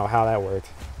 I don't know how that worked.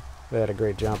 They had a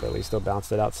great jump, at least still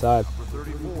bounced it outside.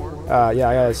 Yeah, I got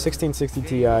a 1660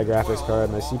 Ti graphics card.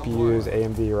 My CPU is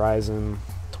AMD Ryzen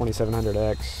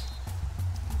 2700X.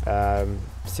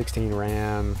 16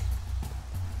 RAM.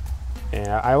 And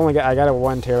I got a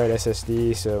 1 terabyte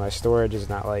SSD, so my storage is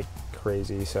not like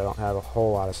crazy, so I don't have a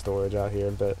whole lot of storage out here,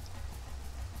 but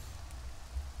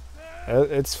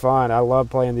it's fun. I love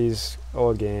playing these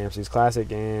old games, these classic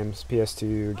games,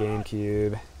 PS2,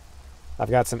 GameCube.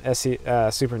 I've got some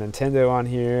Super Nintendo on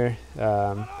here.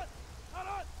 Oh,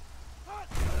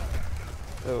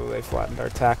 they flattened our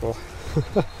tackle.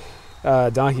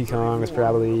 Donkey Kong was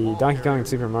probably Donkey Kong and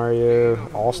Super Mario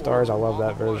All-Stars. I love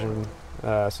that version.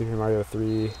 Super Mario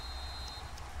 3.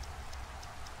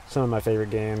 Some of my favorite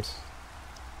games.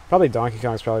 Probably Donkey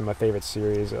Kong is probably my favorite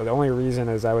series. The only reason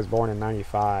is I was born in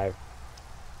 '95,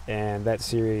 and that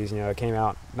series, came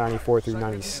out '94 through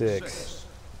 '96.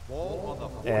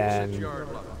 And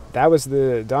that was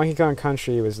the Donkey Kong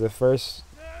Country was the first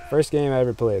game I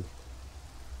ever played.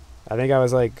 I think I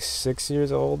was like 6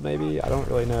 years old, maybe. I don't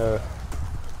really know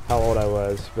how old I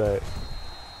was, but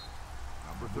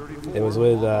it was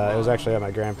with it was actually at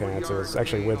my grandparents. It was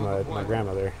actually with my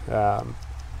grandmother.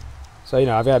 So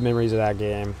I've got memories of that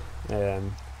game,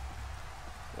 and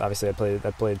obviously I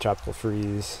played Tropical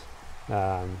Freeze,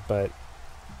 but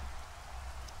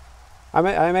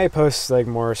I may post like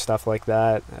more stuff like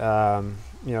that.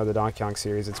 The Donkey Kong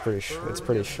series, it's pretty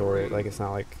short. Like it's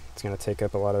not like it's gonna take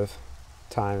up a lot of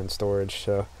time and storage.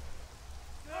 So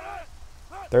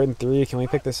 3rd and 3. Can we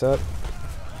pick this up?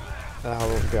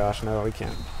 Oh gosh, no, we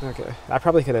can't. Okay, I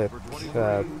probably could have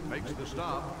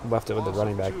left it with the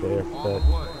running back there, but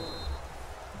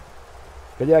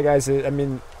yeah, guys. I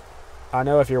mean, I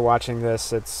know if you're watching this,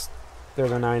 there's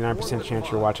a 99% chance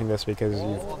you're watching this because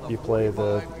you play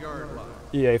the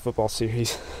EA football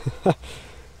series. But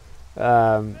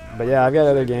yeah, I've got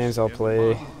other games I'll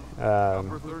play.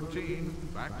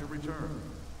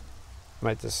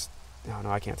 Might just, oh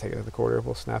no, I can't take it to the quarter.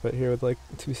 We'll snap it here with like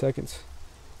 2 seconds.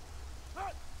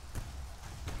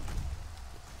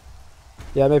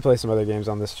 Yeah, I may play some other games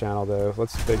on this channel though.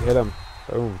 Let's big hit them.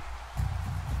 Boom.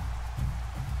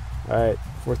 Alright,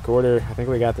 4th quarter. I think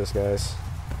we got this, guys.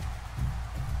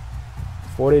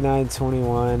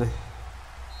 49-21.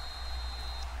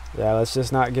 Yeah, let's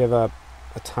just not give up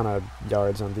a ton of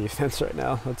yards on defense right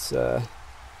now. Let's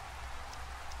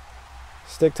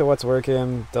stick to what's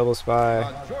working. Double spy.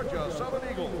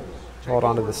 Hold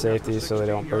on to the safety so they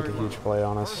don't break a huge play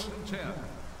on us.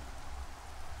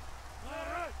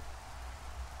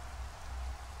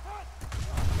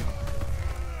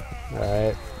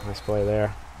 Alright, Nice play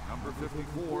there. Number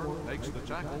 54 makes the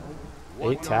tackle.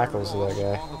 8 tackles to that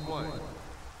guy. On the play.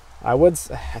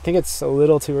 I think it's a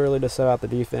little too early to set out the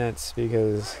defense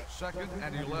because, 2nd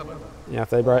and 11.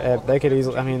 if they could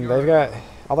easily. I mean, they've got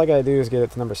all they gotta do is get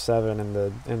it to number 7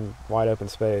 in wide open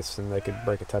space, and they could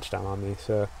break a touchdown on me.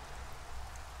 So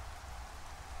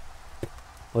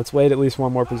let's wait at least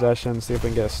one more possession, see if we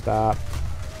can get a stop.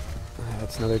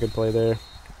 That's another good play there.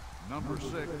 Number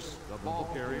 6, the ball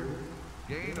carrier.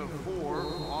 Gain of 4 on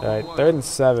All the right, play. 3rd and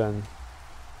 7.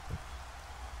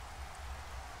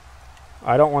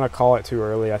 I don't want to call it too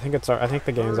early. I think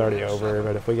the game's already over.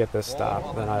 But if we get this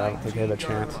stop, then I don't think they have a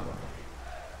chance.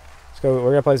 Let's go.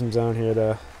 We're gonna play some zone here,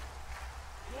 though.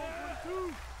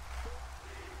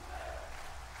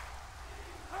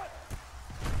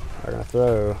 They're gonna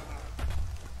throw.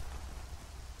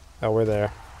 Oh, we're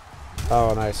there.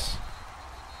 Oh, nice.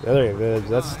 Yeah, there it is.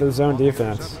 That's the zone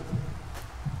defense.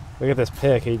 Look at this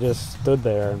pick. He just stood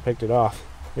there and picked it off.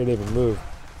 He didn't even move.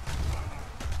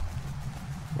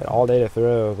 Had all day to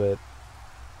throw, but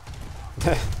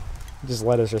just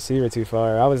led his receiver too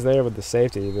far. I was there with the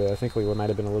safety, but I think we might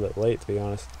have been a little bit late, to be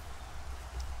honest.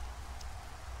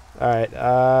 All right,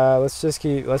 let's just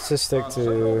stick to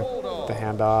the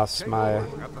handoffs. At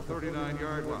the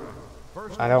 39-yard line.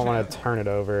 First I don't and want to 10. turn it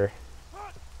over.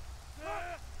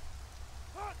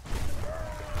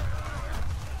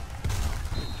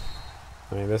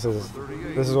 I mean, this is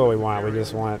what we want. We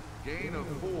just want Gain of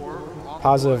 4 on the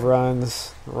positive play.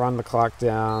 runs, run the clock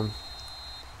down,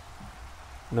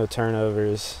 no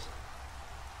turnovers.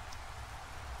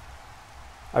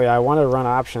 I mean, I want to run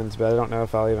options, but I don't know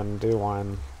if I'll even do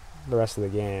one the rest of the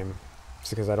game,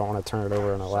 just because I don't want to turn it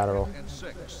over in a lateral. 2nd and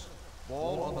 6.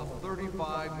 Ball on the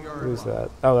 35-yard Who's line.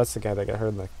 that? Oh, that's the guy that got hurt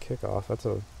in the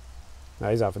kickoff. No,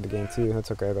 he's out for the game too.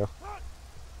 That's okay though.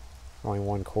 Only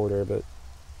 1 quarter, but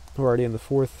we're already in the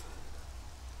 4th.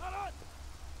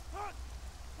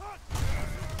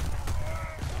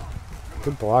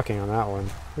 Good blocking on that one.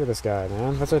 Look at this guy,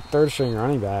 man. That's our 3rd string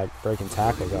running back breaking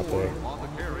tackles out there. On the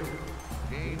carry.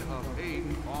 Gain of 8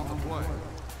 on the play.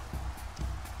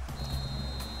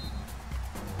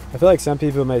 I feel like some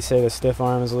people may say the stiff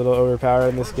arm is a little overpowered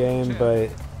in this game, but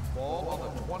Ball on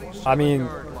the 27-yard I mean,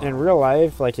 line. in real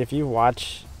life, like if you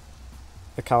watch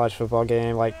a college football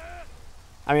game, like,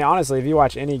 I mean, honestly, if you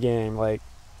watch any game, like,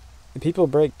 people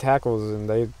break tackles and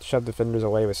they shove defenders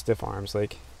away with stiff arms.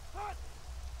 Like,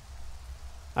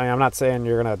 I mean, I'm not saying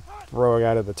you're going to throw a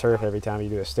guy to the turf every time you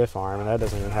do a stiff arm, and that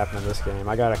doesn't even happen in this game.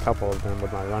 I got a couple of them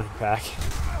with my running back,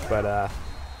 but, I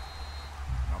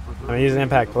mean, he's an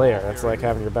impact player. That's like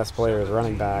having your best player as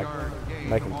running back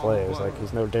making plays. Like,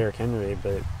 he's no Derrick Henry,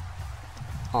 but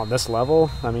on this level,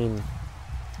 I mean,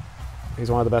 he's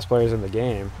one of the best players in the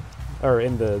game, or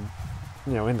in the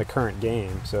current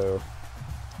game. So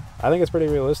I think it's pretty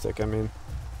realistic. I mean,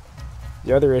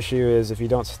 the other issue is if you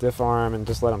don't stiff arm and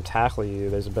just let him tackle you,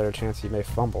 there's a better chance you may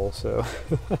fumble. So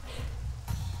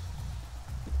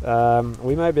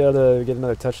we might be able to get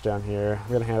another touchdown here. I'm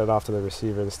going to hand it off to the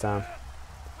receiver this time.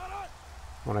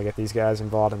 I want to get these guys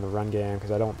involved in the run game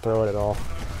because I don't throw it at all.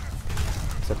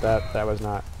 Except that was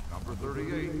not Number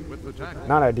 38 with the tackle.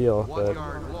 not ideal, 1 but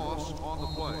yard loss on the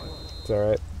play. it's all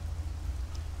right.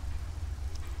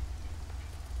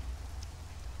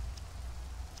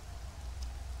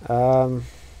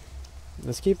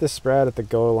 Let's keep the spread at the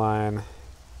goal line.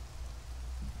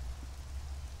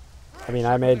 I mean,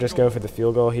 I may just go for the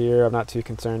field goal here. I'm not too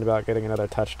concerned about getting another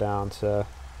touchdown, so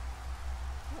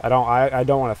I don't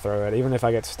want to throw it. Even if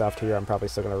I get stuffed here, I'm probably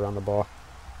still going to run the ball.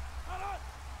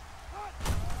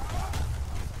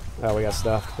 Oh, we got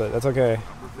stuffed, but that's okay.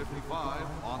 Number 55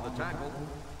 on the tackle.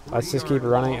 Let's just keep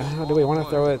running. Do we want to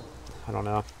throw it? I don't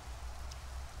know.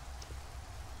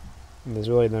 There's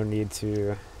really no need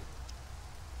to.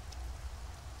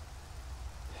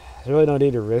 There's really no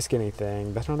need to risk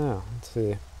anything, but I don't know. Let's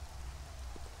see.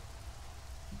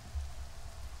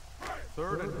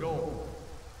 3rd and goal.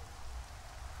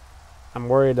 I'm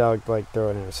worried I'll like throw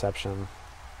an interception.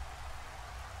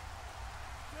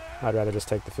 I'd rather just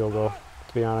take the field goal,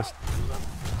 to be honest.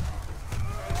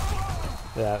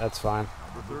 Yeah, that's fine.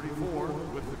 Number 34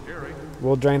 with the carry.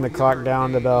 We'll drain the clock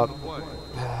down to about On the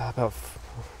play. a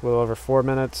little over 4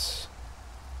 minutes.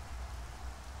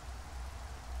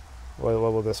 What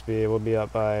will this be? We'll be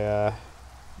up by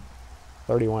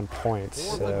 31 points.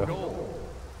 4th and So goal.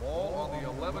 Ball on the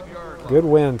 11-yard line. good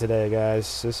win today,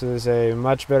 guys. This is a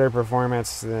much better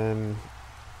performance than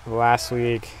last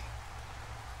week.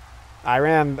 I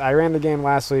ran the game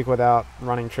last week without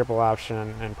running triple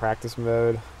option in practice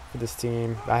mode for this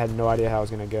team. I had no idea how it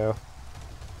was going to go.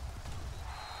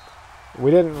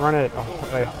 we didn't run it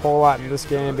a whole lot in this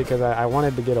game because I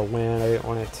wanted to get a win. I didn't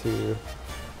want it to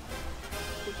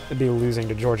be losing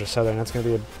to Georgia Southern. That's going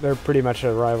to be they're pretty much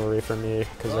a rivalry for me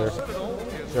because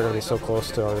they're going to be so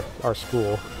close to our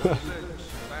school.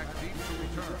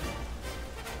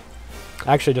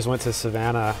 I actually just went to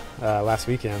Savannah last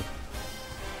weekend.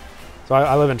 So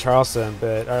I live in Charleston,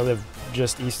 but I live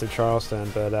just east of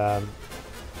Charleston. But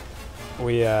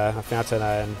my fiance and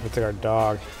I, we took our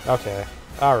dog. Okay,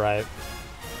 all right.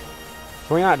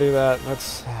 Can we not do that?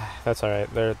 That's all right.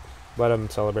 Let them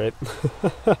celebrate.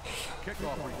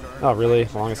 Oh, really?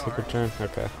 Longest kick return?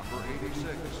 Okay.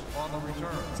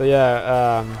 So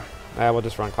yeah, we'll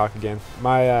just run clock again.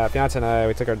 My fiance and I,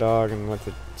 we took our dog and went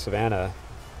to Savannah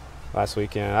last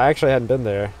weekend. I actually hadn't been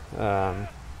there.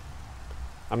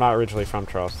 I'm not originally from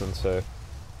Charleston, so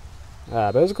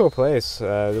but it was a cool place.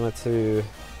 We went to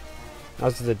that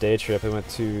was the day trip. We went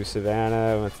to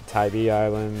Savannah, we went to Tybee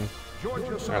Island. Got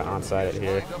an onside it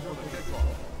here.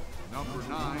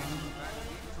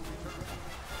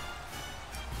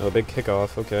 Oh, big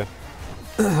kickoff. Okay.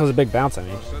 That was a big bounce, I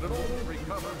mean.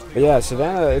 But yeah,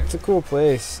 Savannah, it's a cool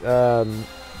place.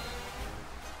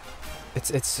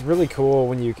 It's really cool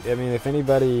when you, I mean, if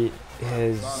anybody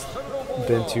has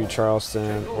been to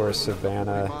Charleston or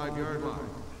Savannah,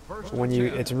 when you,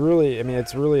 it's really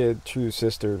a true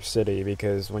sister city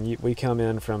because when we come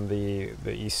in from the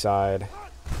east side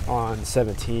on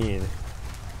 17,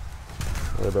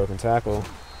 with a broken tackle,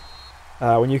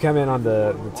 when you come in on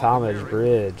the Talmadge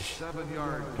Bridge,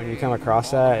 when you come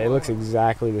across that, it looks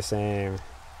exactly the same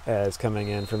as coming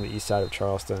in from the east side of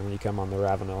Charleston when you come on the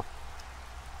Ravenel.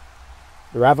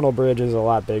 The Ravenel Bridge is a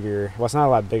lot bigger. Well, it's not a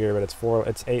lot bigger, but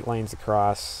it's 8 lanes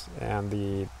across, and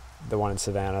the one in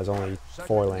Savannah is only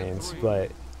 4 lanes.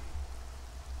 But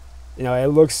you know, it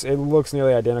looks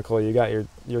nearly identical. You got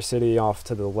your city off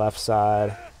to the left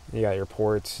side. You got your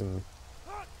ports, and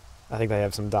I think they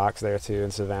have some docks there too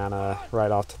in Savannah,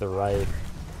 right off to the right.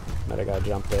 Might have got to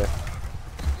jump there.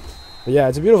 But yeah,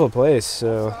 it's a beautiful place.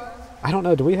 So I don't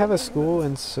know. Do we have a school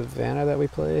in Savannah that we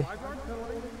play?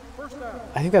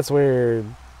 I think that's where.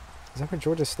 Is that where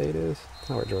Georgia State is? It's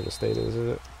not where Georgia State is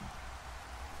it?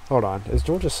 Hold on. Is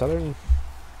Georgia Southern?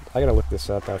 I gotta look this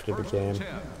up after the game.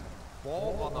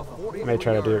 I may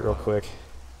try to do it real quick.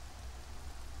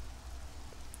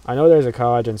 I know there's a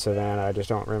college in Savannah. I just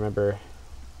don't remember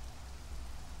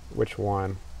which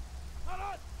one.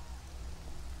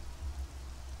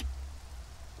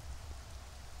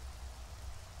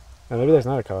 Oh, maybe there's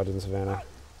not a college in Savannah.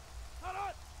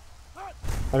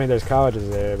 I mean, there's colleges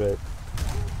there, but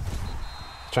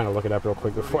I'm trying to look it up real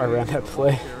quick before I ran that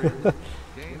play.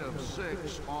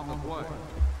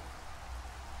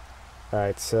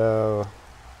 Alright, so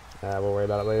we'll worry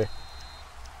about it later.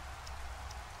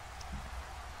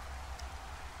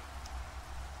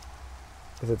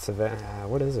 Is it Savannah?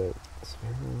 What is it?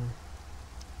 Savannah?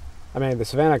 I mean, the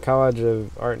Savannah College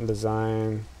of Art and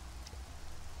Design.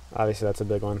 Obviously, that's a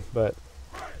big one, but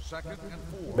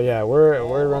yeah,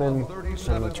 we're running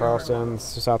from Charleston,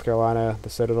 South Carolina, the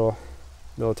Citadel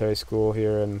military school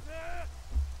here, and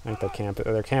I think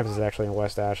their campus is actually in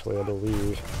West Ashley, I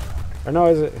believe. Or no,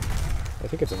 is it? I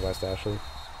think it's in West Ashley.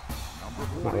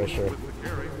 I'm not really sure.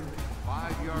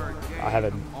 I have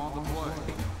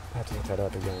to look that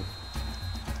up again.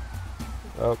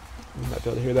 Oh, you might be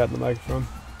able to hear that in the microphone.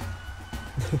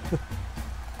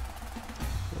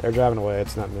 They're driving away,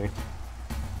 it's not me.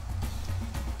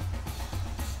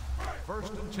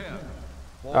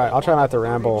 Alright, I'll try not to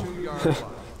ramble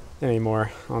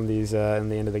anymore on these in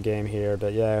the end of the game here,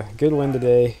 but yeah, good win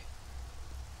today.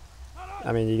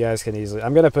 I mean, you guys can easily,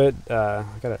 I'm gonna put I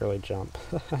got an early jump.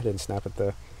 I didn't snap it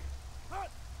though.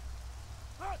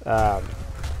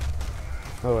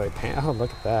 Oh wait,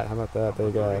 look at that. How about that?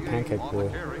 They pancake the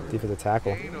defensive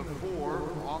tackle.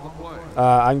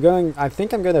 I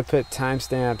think I'm gonna put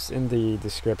timestamps in the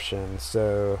description,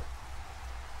 so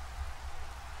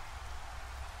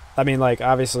I mean, like,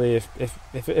 obviously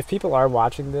if people are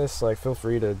watching this, like, feel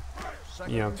free to,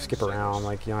 you know, skip around,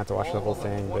 like, you don't have to watch the whole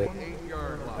thing, but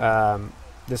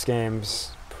this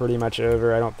game's pretty much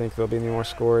over. I don't think there'll be any more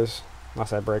scores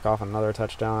unless I break off another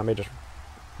touchdown. I may just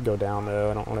go down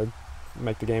though. I don't want to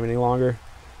make the game any longer.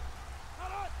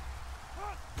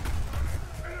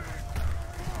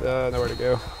 Nowhere to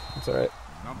go. It's alright.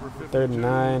 3rd and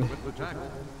 9.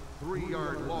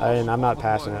 I'm not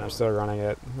passing it. I'm still running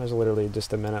it. There's literally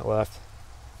just a minute left.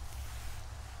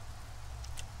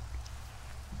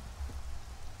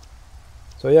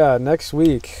 So yeah, next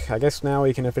week, I guess now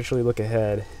we can officially look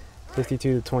ahead.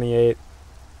 52-28.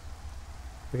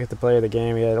 Look at the player of the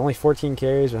game. He had only 14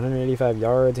 carries, 185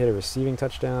 yards. He had a receiving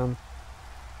touchdown.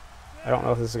 I don't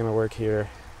know if this is gonna work here.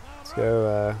 Let's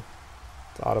go.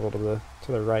 It's audible to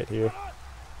the right here.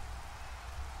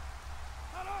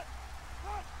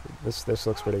 This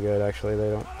looks pretty good actually.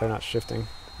 They're not shifting.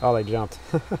 Oh, they jumped.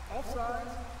 Offside.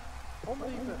 Home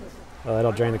defense. Well,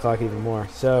 that'll drain the clock even more.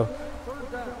 So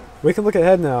we can look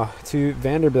ahead now to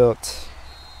Vanderbilt.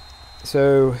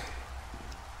 So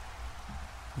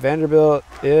Vanderbilt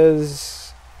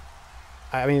is,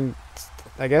 I mean,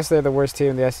 I guess they're the worst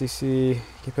team in the SEC. You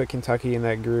can put Kentucky in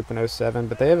that group in 07,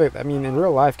 but they have I mean, in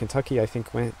real life, Kentucky, I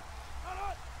think,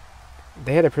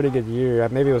 they had a pretty good year.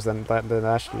 Maybe it was the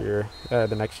next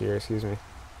year, excuse me.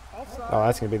 Oh,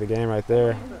 that's going to be the game right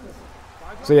there.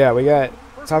 So, yeah, we got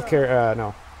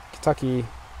Kentucky.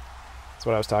 That's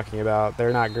what I was talking about.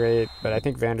 They're not great, but I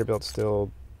think Vanderbilt's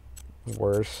still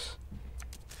worse.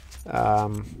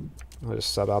 I'll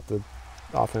just sub out the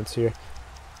offense here.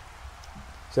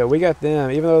 So we got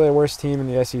them, even though they're the worst team in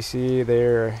the SEC,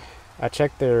 I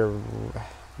checked their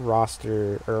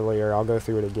roster earlier. I'll go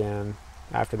through it again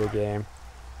after the game.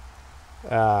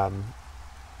 I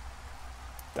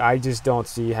just don't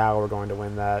see how we're going to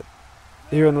win that.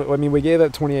 We gave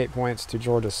up 28 points to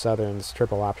Georgia Southern's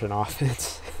triple option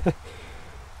offense.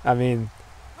 I mean,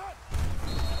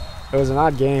 it was an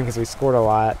odd game because we scored a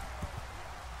lot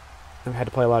and we had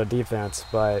to play a lot of defense,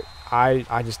 but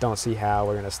I just don't see how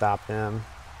we're going to stop them.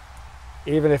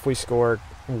 Even if we score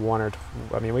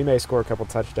we may score a couple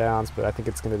touchdowns, but I think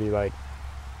it's going to be like,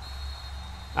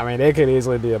 it could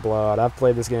easily be a blowout. I've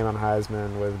played this game on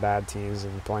Heisman with bad teams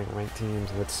and playing ranked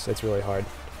teams, and it's really hard.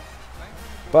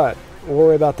 But we'll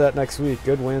worry about that next week.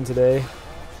 Good win today.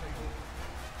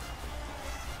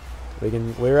 We're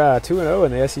 2-0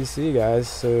 in the SEC, guys.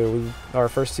 So our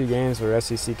first two games were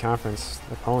SEC conference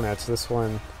opponents. This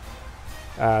one,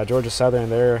 Georgia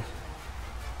Southern, they're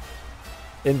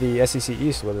in the SEC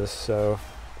East with us, so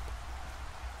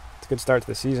it's a good start to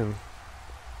the season.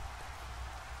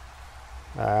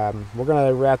 We're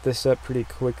gonna wrap this up pretty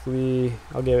quickly.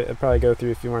 I'll probably go through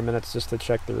a few more minutes just to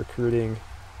check the recruiting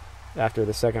after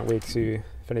the second week, see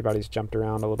if anybody's jumped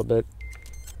around a little bit.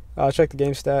 I'll check the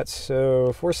game stats.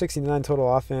 So 469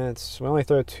 total offense. We only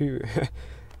throw two.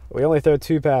 We only throw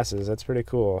 2 passes. That's pretty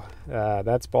cool.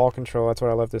 That's ball control. That's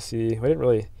what I love to see. We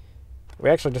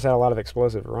actually just had a lot of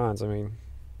explosive runs.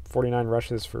 49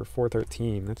 rushes for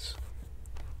 413. That's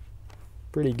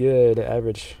pretty good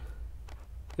average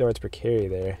yards per carry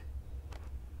there.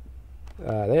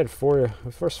 They had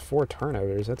first 4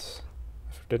 turnovers. I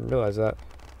didn't realize that.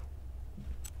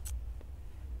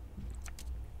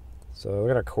 So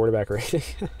look at our quarterback rating.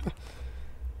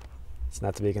 It's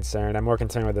not to be concerned. I'm more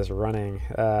concerned with this running.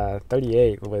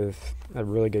 38 with a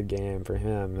really good game for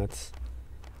him. That's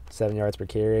 7 yards per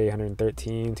carry,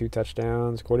 113, 2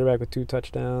 touchdowns. Quarterback with 2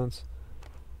 touchdowns.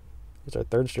 There's our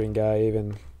third string guy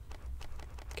even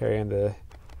carrying the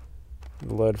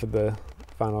load for the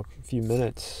final few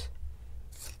minutes.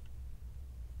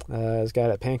 This guy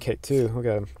had a pancake too. Look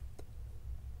at him.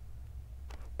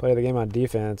 Play the game on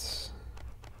defense.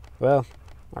 Well,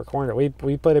 our corner, we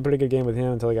played a pretty good game with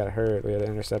him until he got hurt. We had an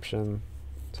interception,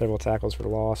 several tackles for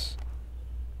loss.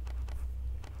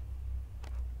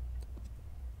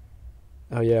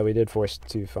 Oh yeah, we did force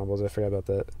 2 fumbles. I forgot about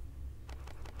that.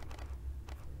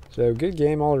 So good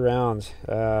game all around.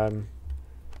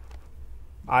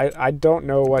 I don't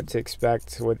know what to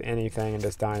expect with anything in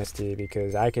this dynasty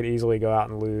because I could easily go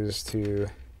out and lose to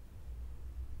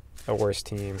a worse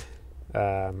team.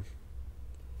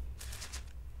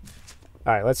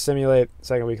 All right, let's simulate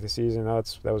second week of the season. That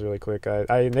was really quick.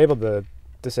 I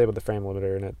disabled the frame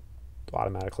limiter and it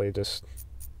automatically just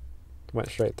went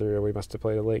straight through. We must have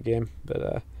played a late game, but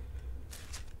all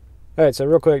right. So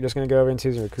real quick, just gonna go over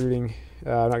in-season recruiting.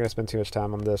 I'm not gonna spend too much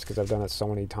time on this because I've done it so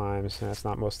many times, and that's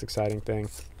not the most exciting thing.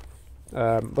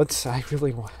 I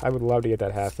would love to get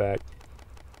that halfback.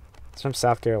 It's from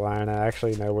South Carolina. I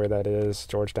actually know where that is.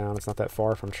 Georgetown. It's not that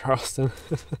far from Charleston.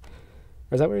 Or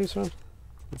is that where he's from?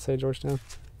 Let's say Georgetown.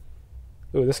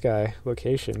 Ooh, this guy.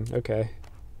 Location. Okay.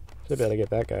 Should be able to get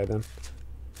that guy then.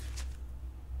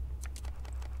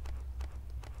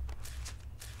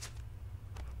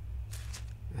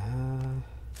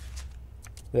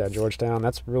 Yeah, Georgetown.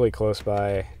 That's really close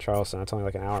by Charleston. It's only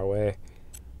like an hour away.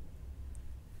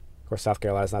 Of course, South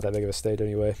Carolina's not that big of a state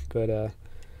anyway. But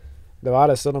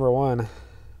Nevada's still number 1.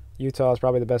 Utah is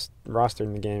probably the best roster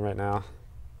in the game right now.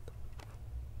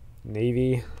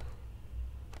 Navy.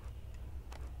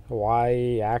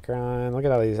 Hawaii, Akron. Look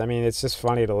at all these. It's just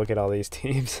funny to look at all these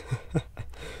teams.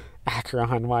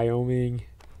 Akron, Wyoming.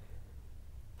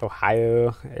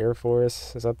 Ohio, Air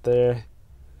Force is up there.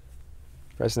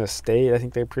 Fresno State, I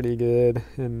think they're pretty good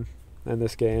in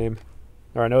this game.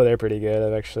 Or I know they're pretty good.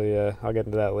 I've actually, I'll get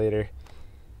into that later.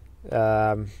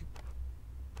 I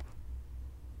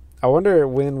wonder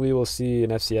when we will see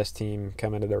an FCS team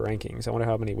come into the rankings. I wonder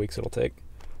how many weeks it'll take.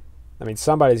 I mean,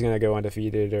 somebody's going to go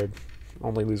undefeated or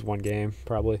only lose one game,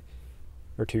 probably,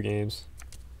 or 2 games.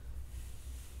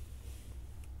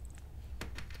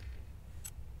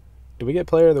 Did we get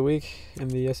Player of the Week in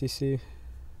the SEC?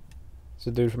 It's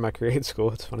a dude from my grade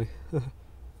school. It's funny.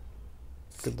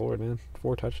 Good Lord, man.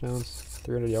 4 touchdowns,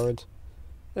 300 yards.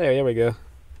 Hey, there we go.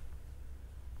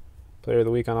 Player of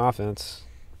the Week on offense.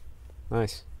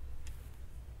 Nice.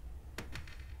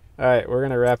 Alright, we're going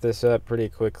to wrap this up pretty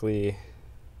quickly.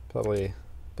 Probably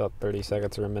about 30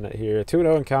 seconds or a minute here.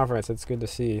 2-0 in conference. It's good to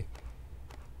see.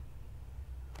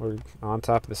 We're on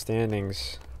top of the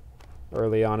standings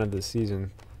early on in the season.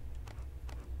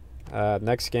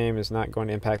 Next game is not going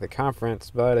to impact the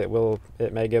conference, but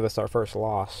it may give us our first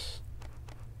loss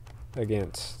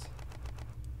against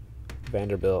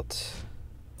Vanderbilt.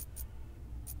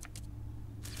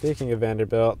 Speaking of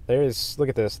Vanderbilt, look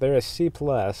at this. They're a C+,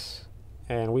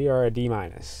 and we are a D-.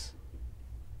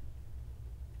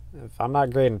 I'm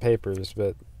not grading papers,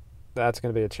 but that's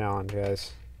going to be a challenge,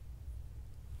 guys.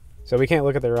 So we can't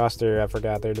look at their roster. I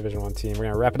forgot they're a Division I team. We're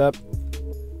going to wrap it up.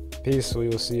 Peace. We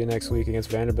will see you next week against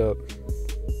Vanderbilt.